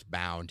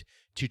 northbound,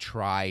 to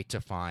try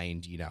to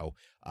find, you know,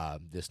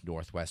 this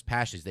Northwest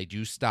Passage. They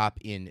do stop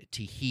in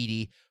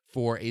Tahiti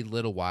for a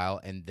little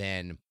while and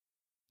then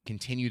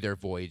continue their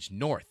voyage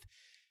north.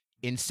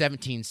 In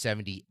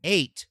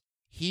 1778,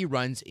 he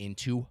runs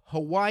into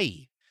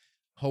Hawaii.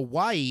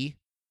 Hawaii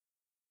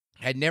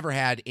had never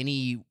had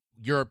any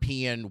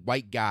European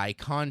white guy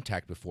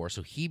contact before,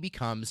 so he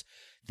becomes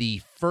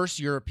the first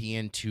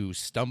European to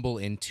stumble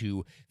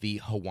into the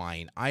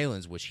Hawaiian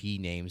Islands, which he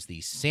names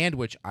the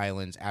Sandwich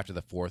Islands after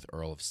the 4th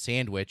Earl of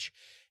Sandwich.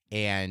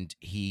 And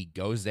he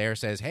goes there,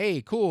 says,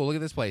 hey, cool, look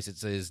at this place.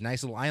 It's these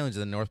nice little islands in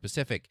the North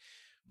Pacific.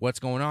 What's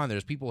going on?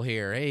 There's people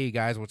here. Hey,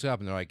 guys, what's up?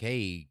 And they're like,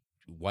 hey,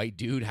 white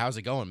dude, how's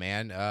it going,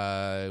 man?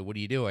 What are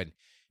you doing?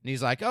 And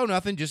he's like, oh,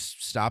 nothing,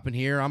 just stopping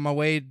here on my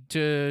way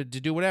to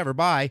do whatever.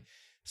 Bye.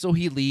 So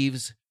he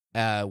leaves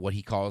what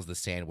he calls the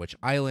Sandwich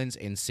Islands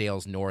and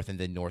sails north and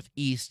then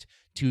northeast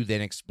to then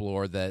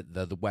explore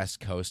the west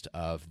coast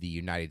of the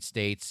United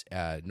States,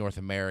 North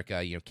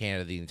America, you know,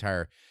 Canada, the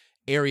entire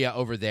area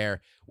over there,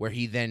 where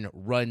he then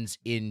runs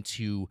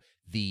into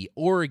the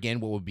Oregon,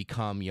 what would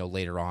become, you know,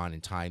 later on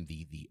in time,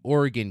 the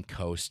Oregon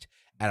coast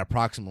at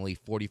approximately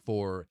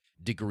 44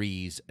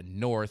 degrees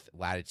north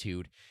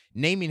latitude,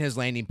 naming his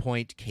landing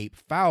point Cape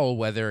Foul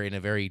Weather in a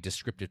very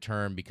descriptive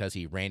term because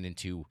he ran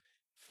into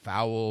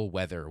foul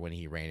weather when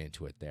he ran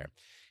into it there.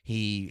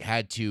 He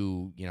had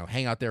to, you know,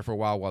 hang out there for a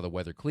while the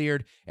weather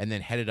cleared, and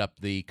then headed up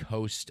the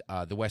coast,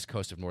 the west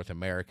coast of North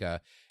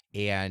America,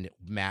 and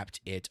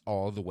mapped it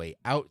all the way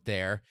out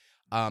there.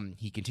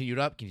 He continued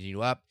up.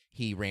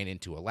 He ran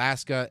into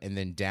Alaska and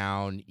then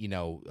down, you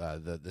know,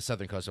 the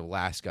southern coast of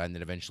Alaska, and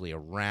then eventually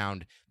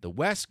around the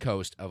west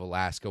coast of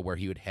Alaska, where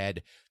he would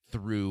head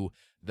through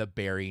the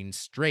Bering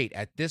Strait.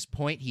 At this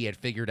point, he had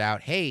figured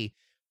out, hey,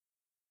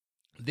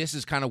 this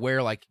is kind of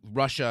where, like,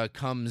 Russia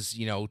comes,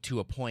 you know, to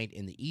a point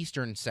in the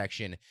eastern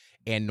section,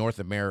 and North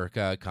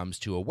America comes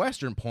to a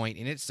western point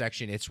in its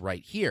section. It's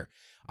right here.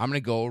 I'm going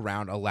to go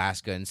around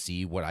Alaska and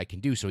see what I can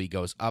do. So he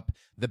goes up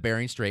the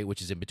Bering Strait,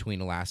 which is in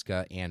between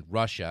Alaska and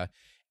Russia,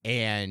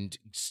 and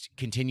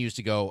continues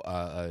to go,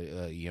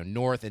 you know,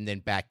 north and then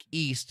back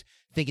east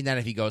thinking that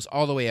if he goes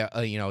all the way,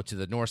 to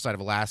the north side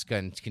of Alaska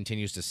and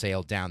continues to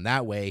sail down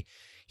that way,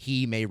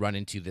 he may run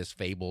into this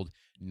fabled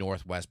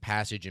Northwest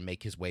Passage and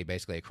make his way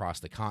basically across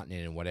the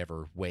continent in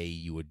whatever way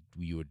you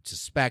would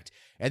suspect,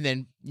 and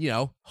then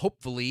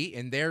hopefully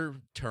in their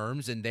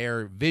terms and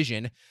their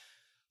vision,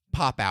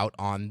 pop out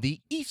on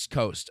the east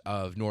coast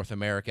of North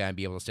America and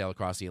be able to sail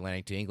across the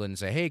Atlantic to England and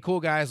say, hey,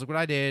 cool guys, look what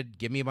I did.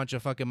 Give me a bunch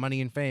of fucking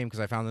money and fame because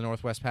I found the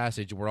Northwest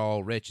Passage. We're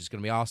all rich. It's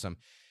going to be awesome.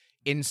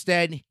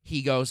 Instead,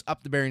 he goes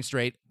up the Bering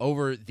Strait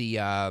over the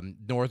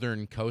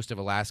northern coast of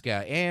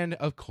Alaska and,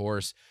 of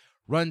course,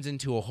 runs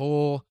into a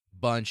whole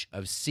bunch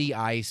of sea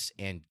ice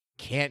and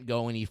can't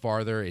go any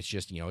farther. It's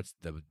just, it's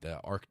the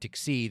Arctic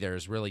Sea.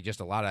 There's really just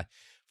a lot of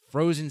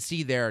frozen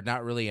sea there,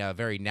 not really a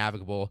very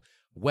navigable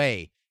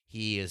way.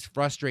 He is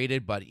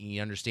frustrated, but he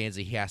understands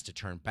that he has to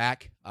turn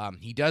back.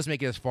 He does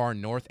make it as far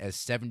north as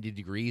 70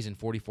 degrees in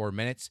 44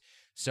 minutes.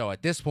 So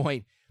at this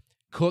point,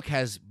 Cook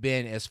has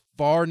been as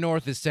far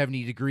north as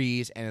 70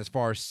 degrees and as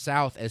far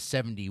south as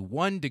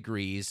 71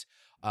 degrees.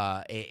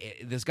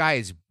 This guy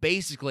has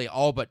basically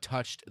all but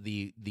touched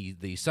the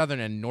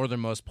southern and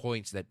northernmost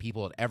points that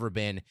people had ever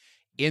been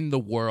in the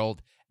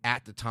world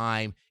at the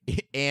time.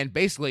 And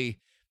basically,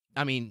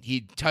 I mean,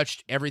 he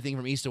touched everything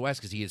from east to west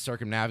because he had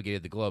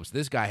circumnavigated the globe. So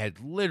this guy had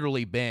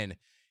literally been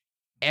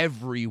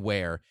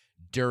everywhere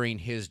during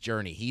his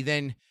journey. He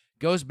then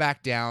goes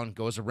back down,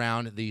 goes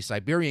around the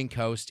Siberian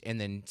coast, and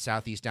then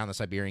southeast down the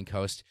Siberian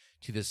coast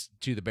to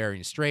the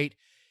Bering Strait.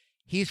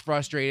 He's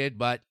frustrated,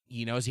 but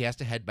he knows he has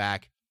to head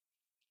back.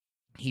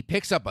 He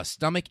picks up a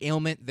stomach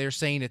ailment, they're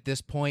saying at this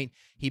point.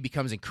 He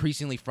becomes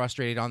increasingly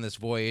frustrated on this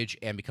voyage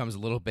and becomes a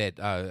little bit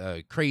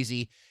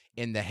crazy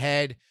in the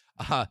head,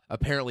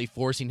 apparently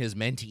forcing his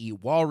men to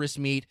eat walrus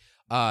meat.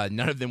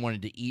 None of them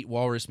wanted to eat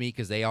walrus meat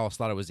because they all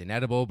thought it was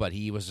inedible, but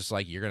he was just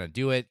like, you're going to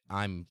do it.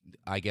 I'm,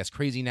 I guess,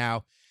 crazy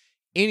now.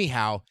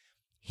 Anyhow,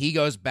 he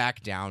goes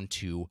back down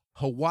to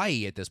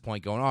Hawaii at this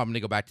point, going, I'm going to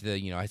go back to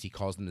the, as he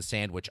calls them, the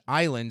Sandwich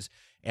Islands,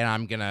 and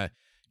I'm going to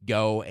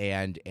go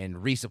and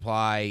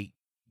resupply,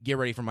 get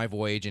ready for my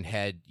voyage, and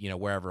head,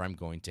 wherever I'm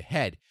going to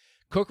head.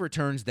 Cook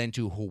returns then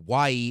to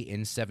Hawaii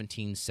in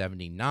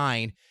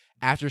 1779.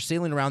 After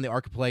sailing around the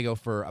archipelago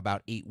for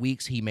about 8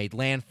 weeks, he made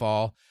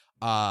landfall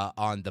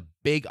on the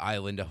big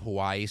island of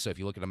Hawaii. So if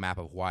you look at a map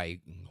of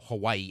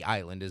Hawaii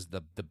Island is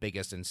the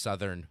biggest and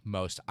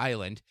southernmost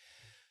island.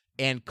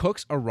 And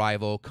Cook's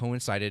arrival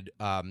coincided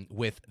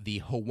with the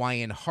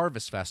Hawaiian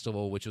Harvest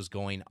Festival, which was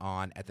going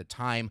on at the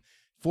time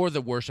for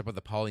the worship of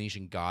the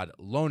Polynesian god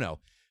Lono.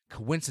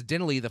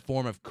 Coincidentally, the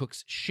form of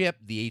Cook's ship,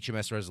 the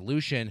HMS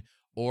Resolution,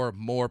 or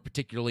more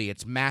particularly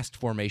its mast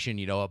formation,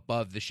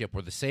 above the ship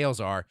where the sails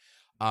are,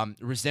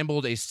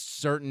 resembled a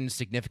certain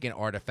significant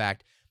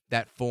artifact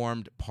that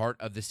formed part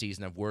of the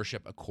season of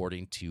worship,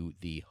 according to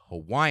the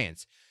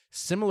Hawaiians.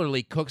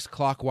 Similarly, Cook's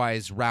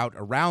clockwise route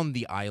around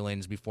the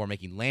islands before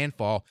making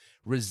landfall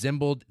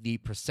resembled the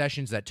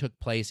processions that took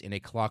place in a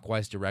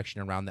clockwise direction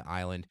around the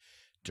island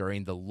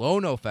during the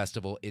Lono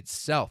Festival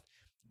itself.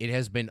 It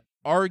has been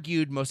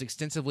argued most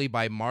extensively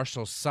by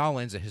Marshall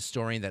Solins, a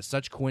historian, that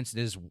such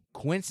coincidences,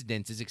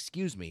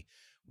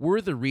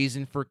 were the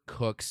reason for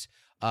Cook's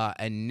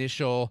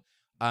initial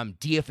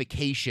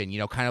deification,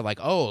 kind of like,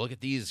 oh, look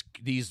at these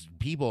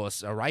people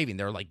arriving.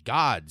 They're like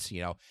gods,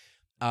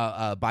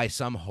 by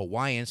some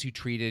Hawaiians who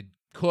treated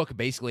Cook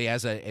basically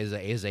as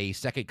a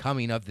second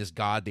coming of this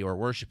god they were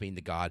worshiping,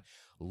 the god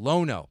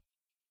Lono.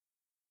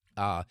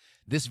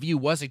 This view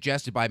was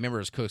suggested by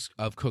members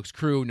of Cook's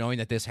crew, knowing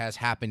that this has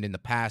happened in the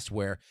past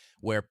where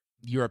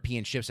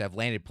European ships have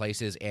landed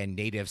places and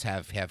natives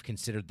have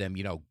considered them,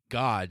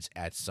 gods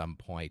at some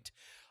point.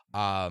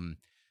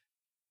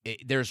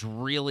 There's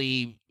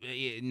really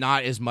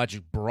not as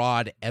much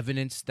broad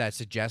evidence that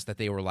suggests that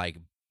they were like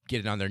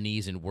getting on their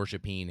knees and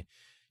worshiping,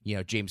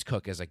 James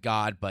Cook as a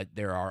god, but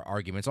there are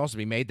arguments also to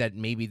be made that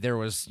maybe there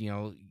was,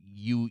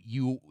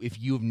 if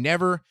you've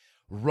never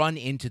run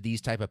into these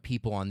type of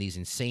people on these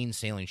insane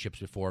sailing ships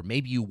before,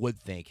 maybe you would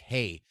think,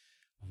 hey,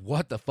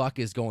 what the fuck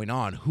is going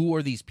on? Who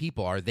are these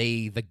people? Are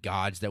they the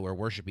gods that we're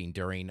worshiping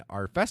during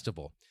our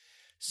festival?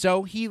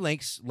 So he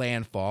makes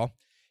landfall,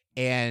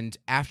 and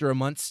after a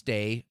month's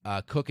stay,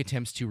 Cook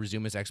attempts to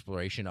resume his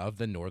exploration of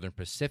the Northern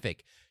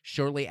Pacific.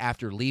 Shortly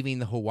after leaving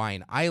the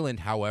Hawaiian island,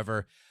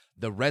 however,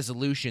 the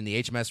Resolution,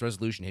 the HMS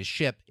Resolution, his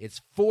ship,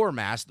 its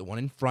foremast, the one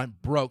in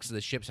front, broke, so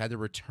the ships had to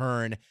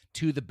return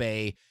to the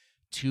bay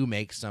to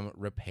make some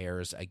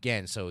repairs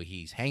again. So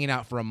he's hanging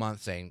out for a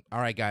month saying,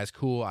 all right, guys,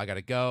 cool, I got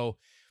to go,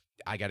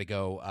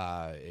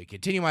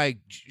 continue my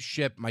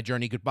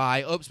journey,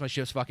 goodbye. Oops, my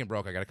ship's fucking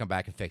broke, I got to come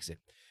back and fix it.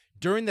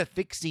 During the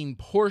fixing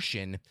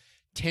portion,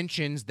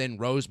 tensions then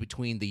rose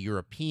between the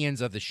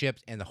Europeans of the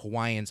ships and the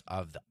Hawaiians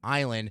of the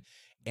island,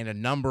 and a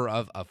number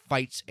of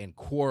fights and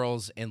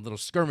quarrels and little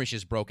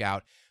skirmishes broke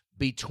out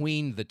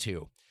between the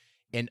two.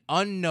 An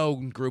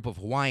unknown group of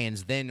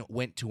Hawaiians then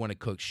went to one of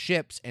Cook's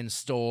ships and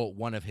stole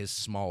one of his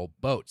small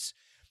boats.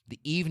 The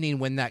evening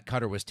when that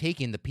cutter was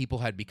taken, the people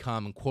had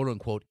become,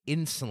 quote-unquote,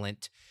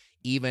 insolent,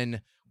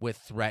 even with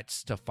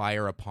threats to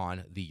fire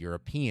upon the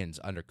Europeans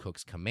under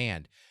Cook's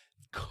command.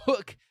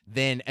 Cook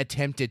then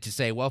attempted to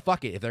say, well,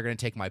 fuck it. If they're going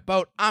to take my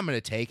boat, I'm going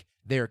to take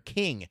their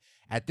king.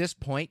 At this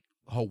point,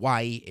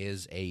 Hawaii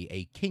is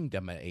a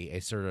kingdom, a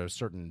sort of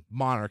certain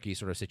monarchy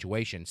sort of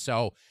situation.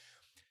 So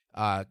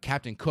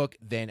Captain Cook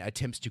then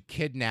attempts to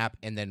kidnap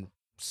and then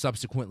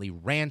subsequently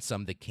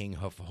ransom the king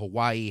of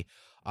Hawaii,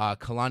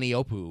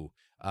 Kalaniʻopuʻu.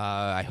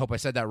 I hope I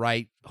said that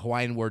right.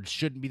 Hawaiian words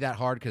shouldn't be that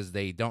hard because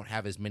they don't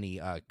have as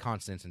many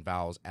consonants and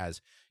vowels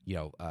as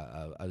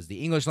as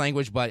the English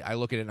language. But I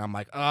look at it and I'm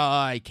like,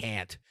 I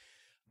can't.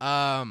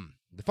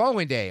 The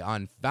following day,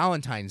 on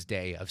Valentine's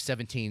Day of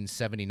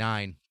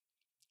 1779,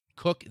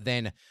 Cook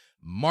then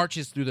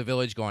marches through the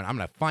village going, I'm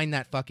going to find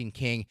that fucking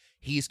king.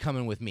 He's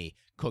coming with me.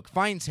 Cook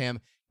finds him,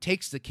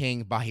 takes the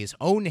king by his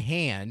own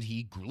hand.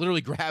 He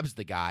literally grabs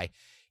the guy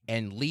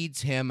and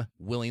leads him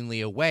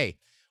willingly away.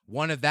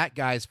 One of that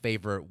guy's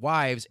favorite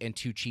wives and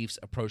two chiefs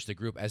approach the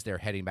group as they're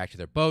heading back to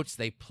their boats.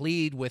 They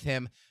plead with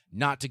him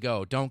not to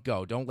go. Don't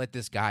go. Don't let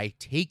this guy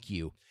take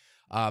you.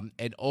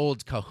 An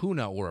old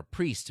kahuna, or a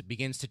priest,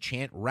 begins to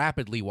chant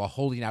rapidly while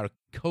holding out a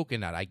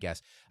coconut, I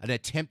guess, an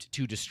attempt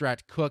to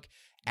distract Cook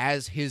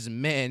as his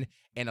men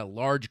and a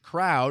large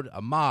crowd,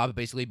 a mob,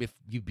 basically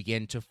you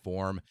begin to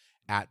form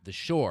at the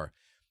shore.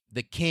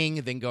 The king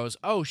then goes,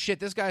 oh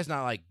shit, this guy's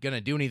not like gonna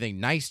do anything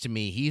nice to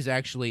me. He's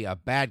actually a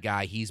bad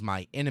guy. He's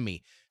my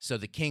enemy. So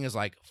the king is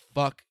like,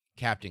 fuck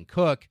Captain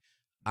Cook.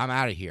 I'm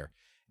out of here.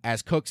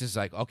 As Cook's is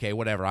like, okay,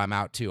 whatever. I'm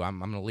out too. I'm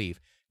gonna leave.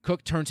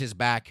 Cook turns his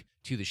back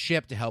to the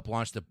ship to help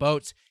launch the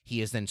boats.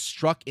 He is then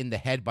struck in the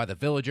head by the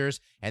villagers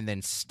and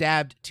then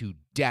stabbed to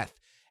death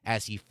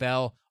as he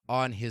fell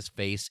on his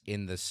face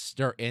in the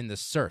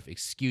surf.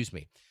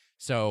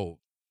 So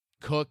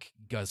Cook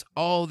does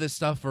all this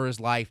stuff for his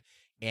life,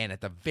 and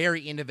at the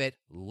very end of it,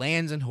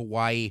 lands in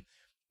Hawaii,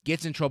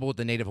 gets in trouble with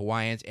the native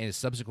Hawaiians, and is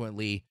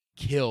subsequently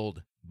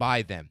killed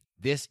by them.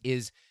 This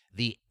is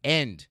the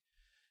end,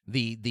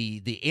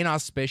 the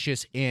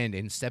inauspicious end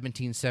in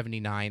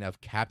 1779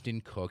 of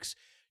Captain Cook's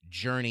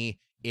journey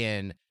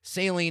in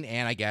sailing,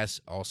 and I guess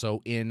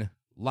also in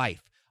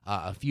life.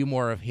 A few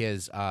more of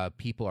his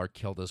people are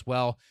killed as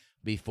well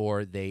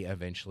before they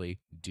eventually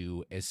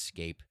do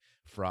escape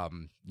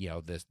from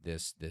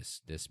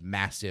this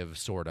massive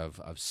sort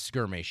of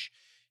skirmish.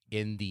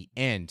 In the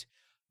end,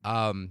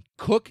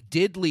 Cook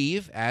did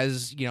leave,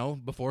 as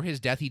before his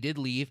death, he did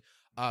leave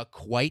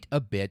quite a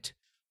bit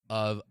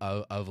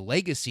of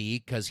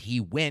legacy because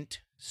he went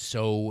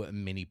so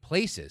many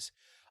places.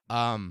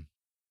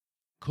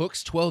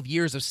 Cook's 12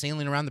 years of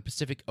sailing around the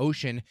Pacific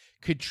Ocean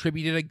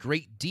contributed a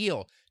great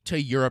deal to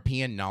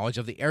European knowledge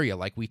of the area,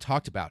 like we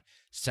talked about.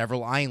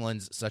 Several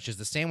islands, such as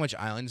the Sandwich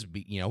Islands,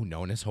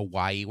 known as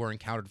Hawaii, were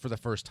encountered for the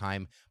first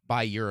time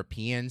by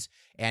Europeans,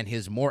 and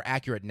his more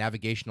accurate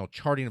navigational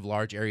charting of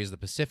large areas of the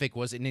Pacific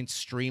was an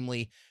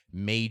extremely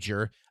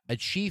major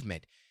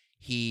achievement.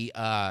 He,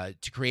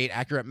 to create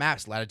accurate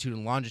maps, latitude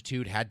and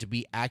longitude had to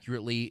be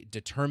accurately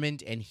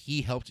determined, and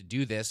he helped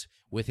do this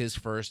with his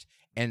first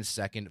and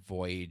second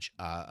voyage,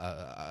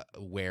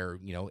 where,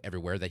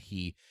 everywhere that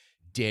he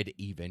did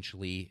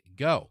eventually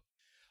go.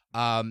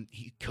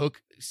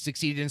 Cook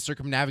succeeded in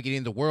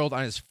circumnavigating the world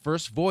on his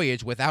first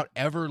voyage without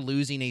ever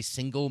losing a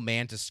single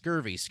man to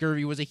scurvy.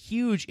 Scurvy was a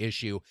huge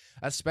issue,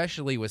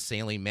 especially with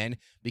sailing men,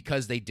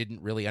 because they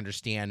didn't really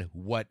understand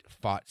what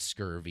fought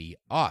scurvy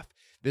off.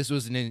 This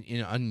was an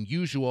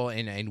unusual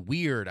and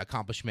weird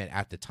accomplishment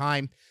at the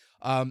time.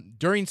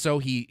 During so,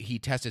 he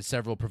tested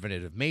several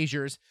preventative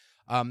measures,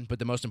 but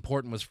the most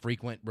important was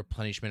frequent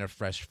replenishment of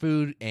fresh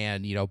food,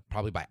 and,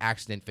 probably by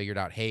accident figured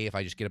out, hey, if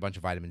I just get a bunch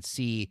of vitamin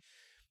C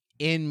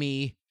in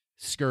me,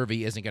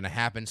 scurvy isn't going to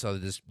happen. So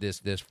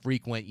this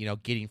frequent,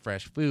 getting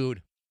fresh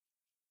food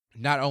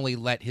not only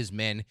let his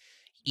men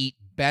eat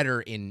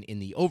better in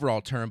the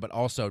overall term, but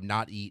also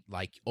not eat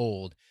like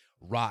old,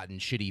 rotten,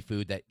 shitty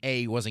food that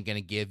A, wasn't going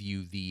to give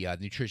you the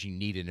nutrition you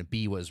needed, and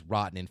B, was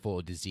rotten and full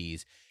of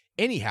disease.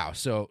 Anyhow,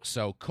 so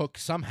Cook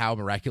somehow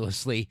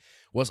miraculously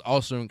was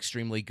also an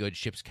extremely good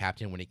ship's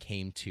captain when it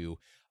came to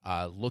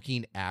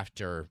looking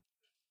after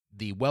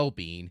the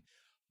well-being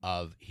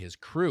of his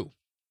crew.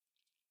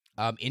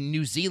 In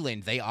New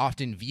Zealand, they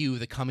often view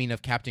the coming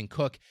of Captain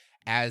Cook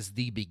as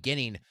the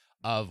beginning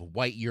of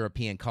white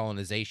European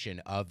colonization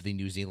of the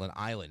New Zealand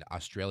island.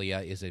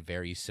 Australia is a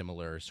very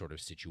similar sort of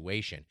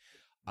situation.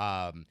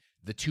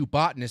 The two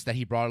botanists that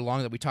he brought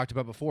along that we talked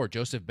about before,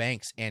 Joseph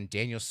Banks and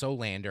Daniel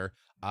Solander,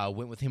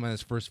 went with him on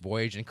his first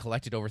voyage and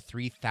collected over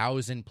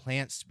 3,000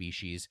 plant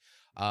species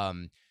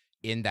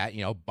in that,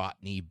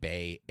 Botany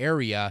Bay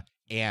area.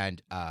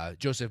 And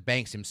Joseph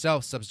Banks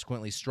himself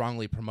subsequently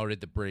strongly promoted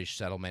the British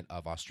settlement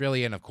of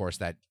Australia. And, of course,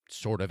 that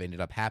sort of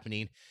ended up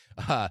happening.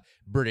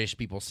 British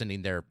people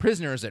sending their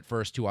prisoners at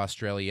first to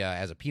Australia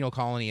as a penal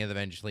colony, and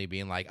eventually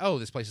being like, oh,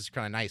 this place is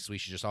kind of nice, so we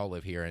should just all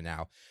live here. And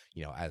now,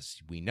 as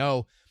we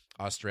know,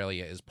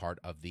 Australia is part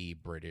of the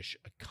British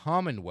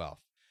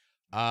Commonwealth.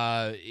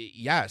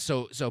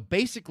 So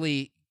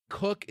basically,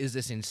 Cook is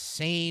this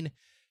insane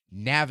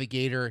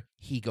navigator.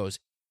 He goes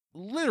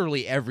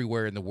literally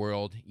everywhere in the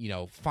world,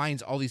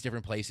 finds all these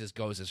different places,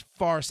 goes as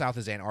far south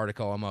as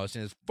Antarctica almost,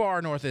 and as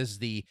far north as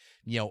the,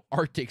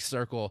 Arctic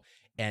Circle,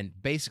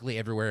 and basically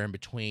everywhere in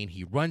between.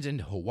 He runs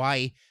into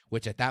Hawaii,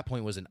 which at that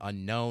point was an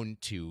unknown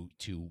to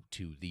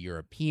the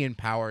European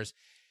powers,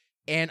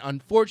 and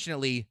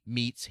unfortunately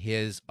meets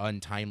his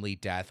untimely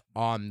death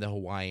on the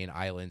Hawaiian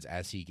Islands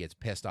as he gets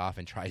pissed off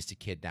and tries to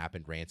kidnap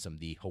and ransom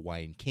the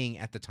Hawaiian king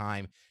at the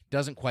time.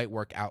 Doesn't quite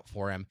work out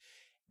for him,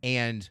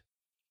 and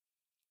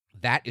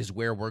that is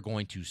where we're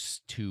going to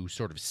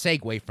sort of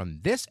segue from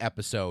this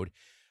episode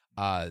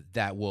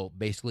that will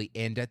basically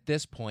end at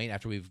this point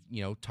after we've,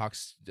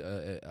 talked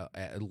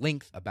at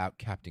length about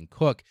Captain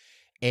Cook,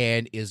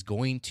 and is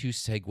going to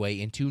segue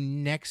into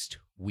next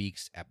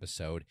week's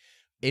episode,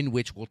 in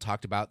which we'll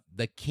talk about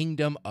the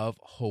Kingdom of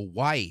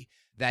Hawaii.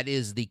 That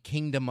is the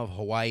Kingdom of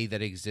Hawaii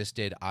that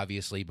existed,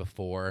 obviously,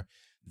 before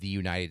the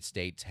United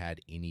States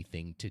had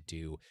anything to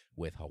do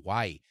with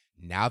Hawaii.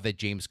 Now that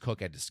James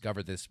Cook had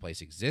discovered this place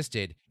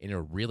existed in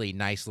a really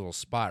nice little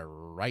spot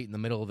right in the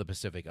middle of the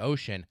Pacific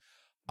Ocean,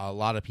 a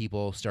lot of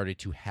people started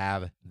to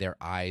have their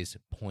eyes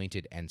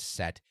pointed and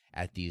set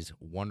at these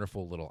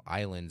wonderful little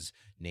islands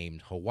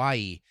named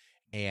Hawaii,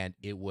 and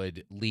it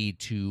would lead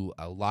to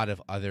a lot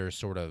of other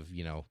sort of,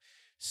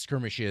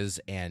 skirmishes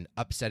and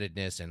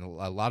upsettedness and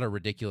a lot of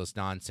ridiculous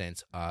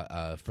nonsense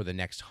for the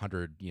next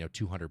 100,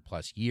 200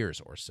 plus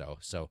years or so.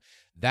 So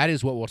that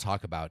is what we'll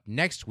talk about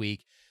next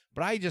week.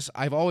 But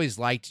I've always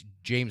liked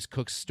James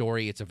Cook's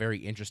story. It's a very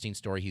interesting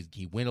story.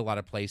 He went a lot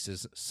of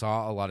places,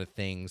 saw a lot of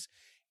things,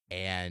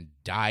 and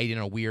died in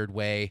a weird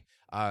way,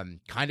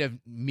 kind of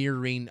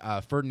mirroring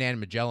Ferdinand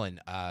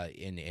Magellan,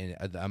 in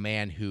a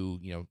man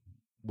who,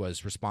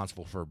 was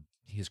responsible for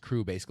his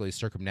crew basically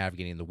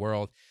circumnavigating the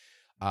world.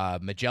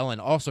 Magellan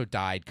also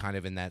died kind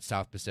of in that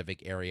South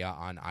Pacific area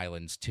on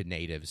islands to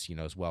natives,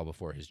 as well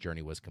before his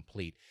journey was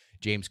complete.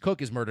 James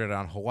Cook is murdered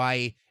on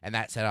Hawaii, and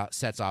that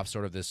sets off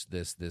sort of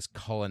this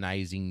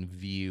colonizing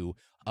view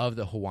of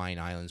the Hawaiian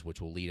Islands, which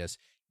will lead us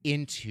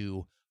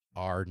into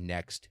our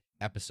next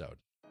episode.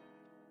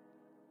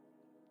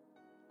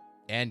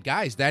 And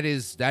guys, that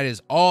is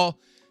all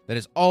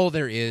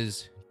there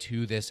is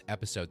to this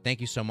episode.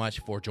 Thank you so much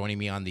for joining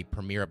me on the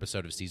premiere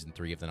episode of Season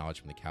 3 of the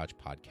Knowledge from the Couch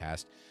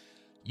podcast.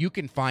 You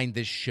can find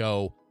this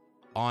show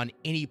on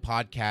any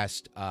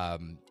podcast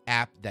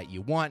app that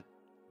you want.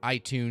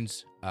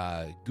 iTunes,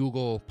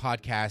 Google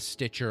Podcasts,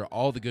 Stitcher,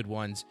 all the good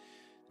ones.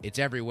 It's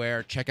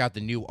everywhere. Check out the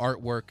new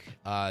artwork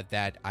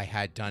that I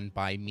had done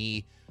by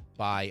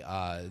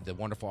the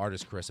wonderful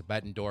artist Carissa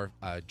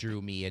Bettendorf. Drew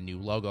me a new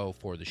logo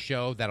for the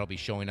show. That'll be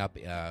showing up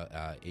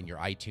in your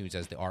iTunes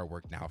as the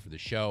artwork now for the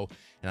show.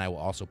 And I will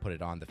also put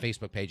it on the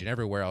Facebook page and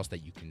everywhere else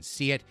that you can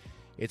see it.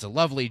 It's a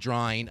lovely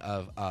drawing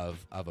of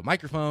a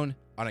microphone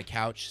on a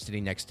couch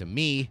sitting next to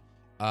me,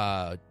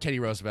 Teddy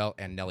Roosevelt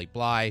and Nellie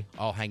Bly,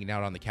 all hanging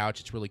out on the couch.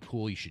 It's really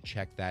cool. You should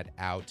check that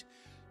out.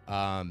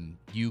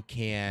 You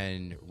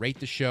can rate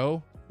the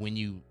show when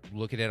you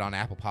look at it on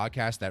Apple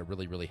Podcasts. That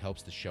really, really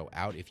helps the show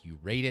out if you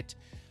rate it.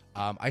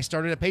 I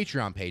started a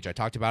Patreon page. I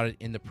talked about it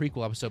in the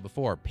prequel episode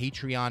before.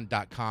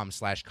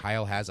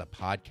 Patreon.com/Kyle Has a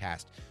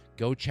Podcast.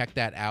 Go check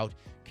that out.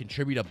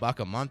 Contribute $1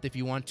 a month if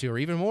you want to, or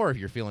even more if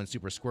you're feeling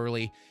super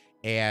squirrely.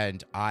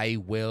 And I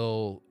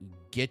will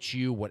get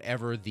you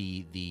whatever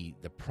the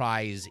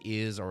prize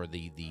is, or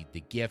the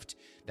gift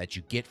that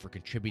you get for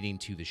contributing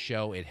to the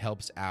show. It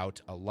helps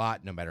out a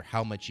lot no matter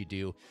how much you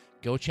do.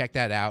 Go check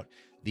that out.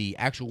 The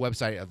actual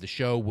website of the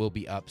show will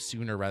be up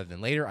sooner rather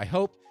than later, I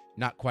hope.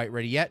 Not quite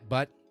ready yet,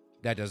 but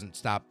that doesn't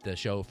stop the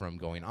show from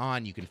going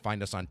on. You can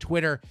find us on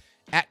Twitter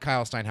at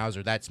Kyle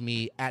Steinhauser. That's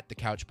me. At The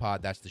Couch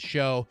Pod. That's the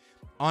show.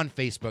 On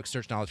Facebook,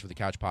 search Knowledge for the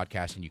Couch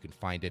Podcast, and you can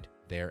find it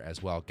there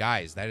as well.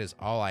 Guys, that is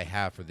all I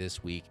have for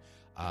this week.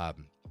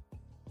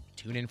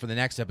 Tune in for the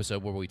next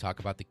episode where we talk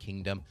about the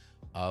Kingdom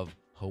of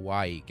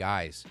Hawaii.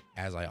 Guys,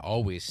 as I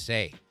always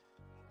say,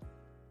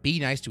 be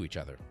nice to each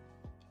other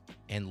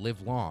and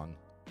live long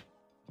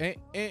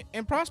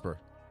and prosper.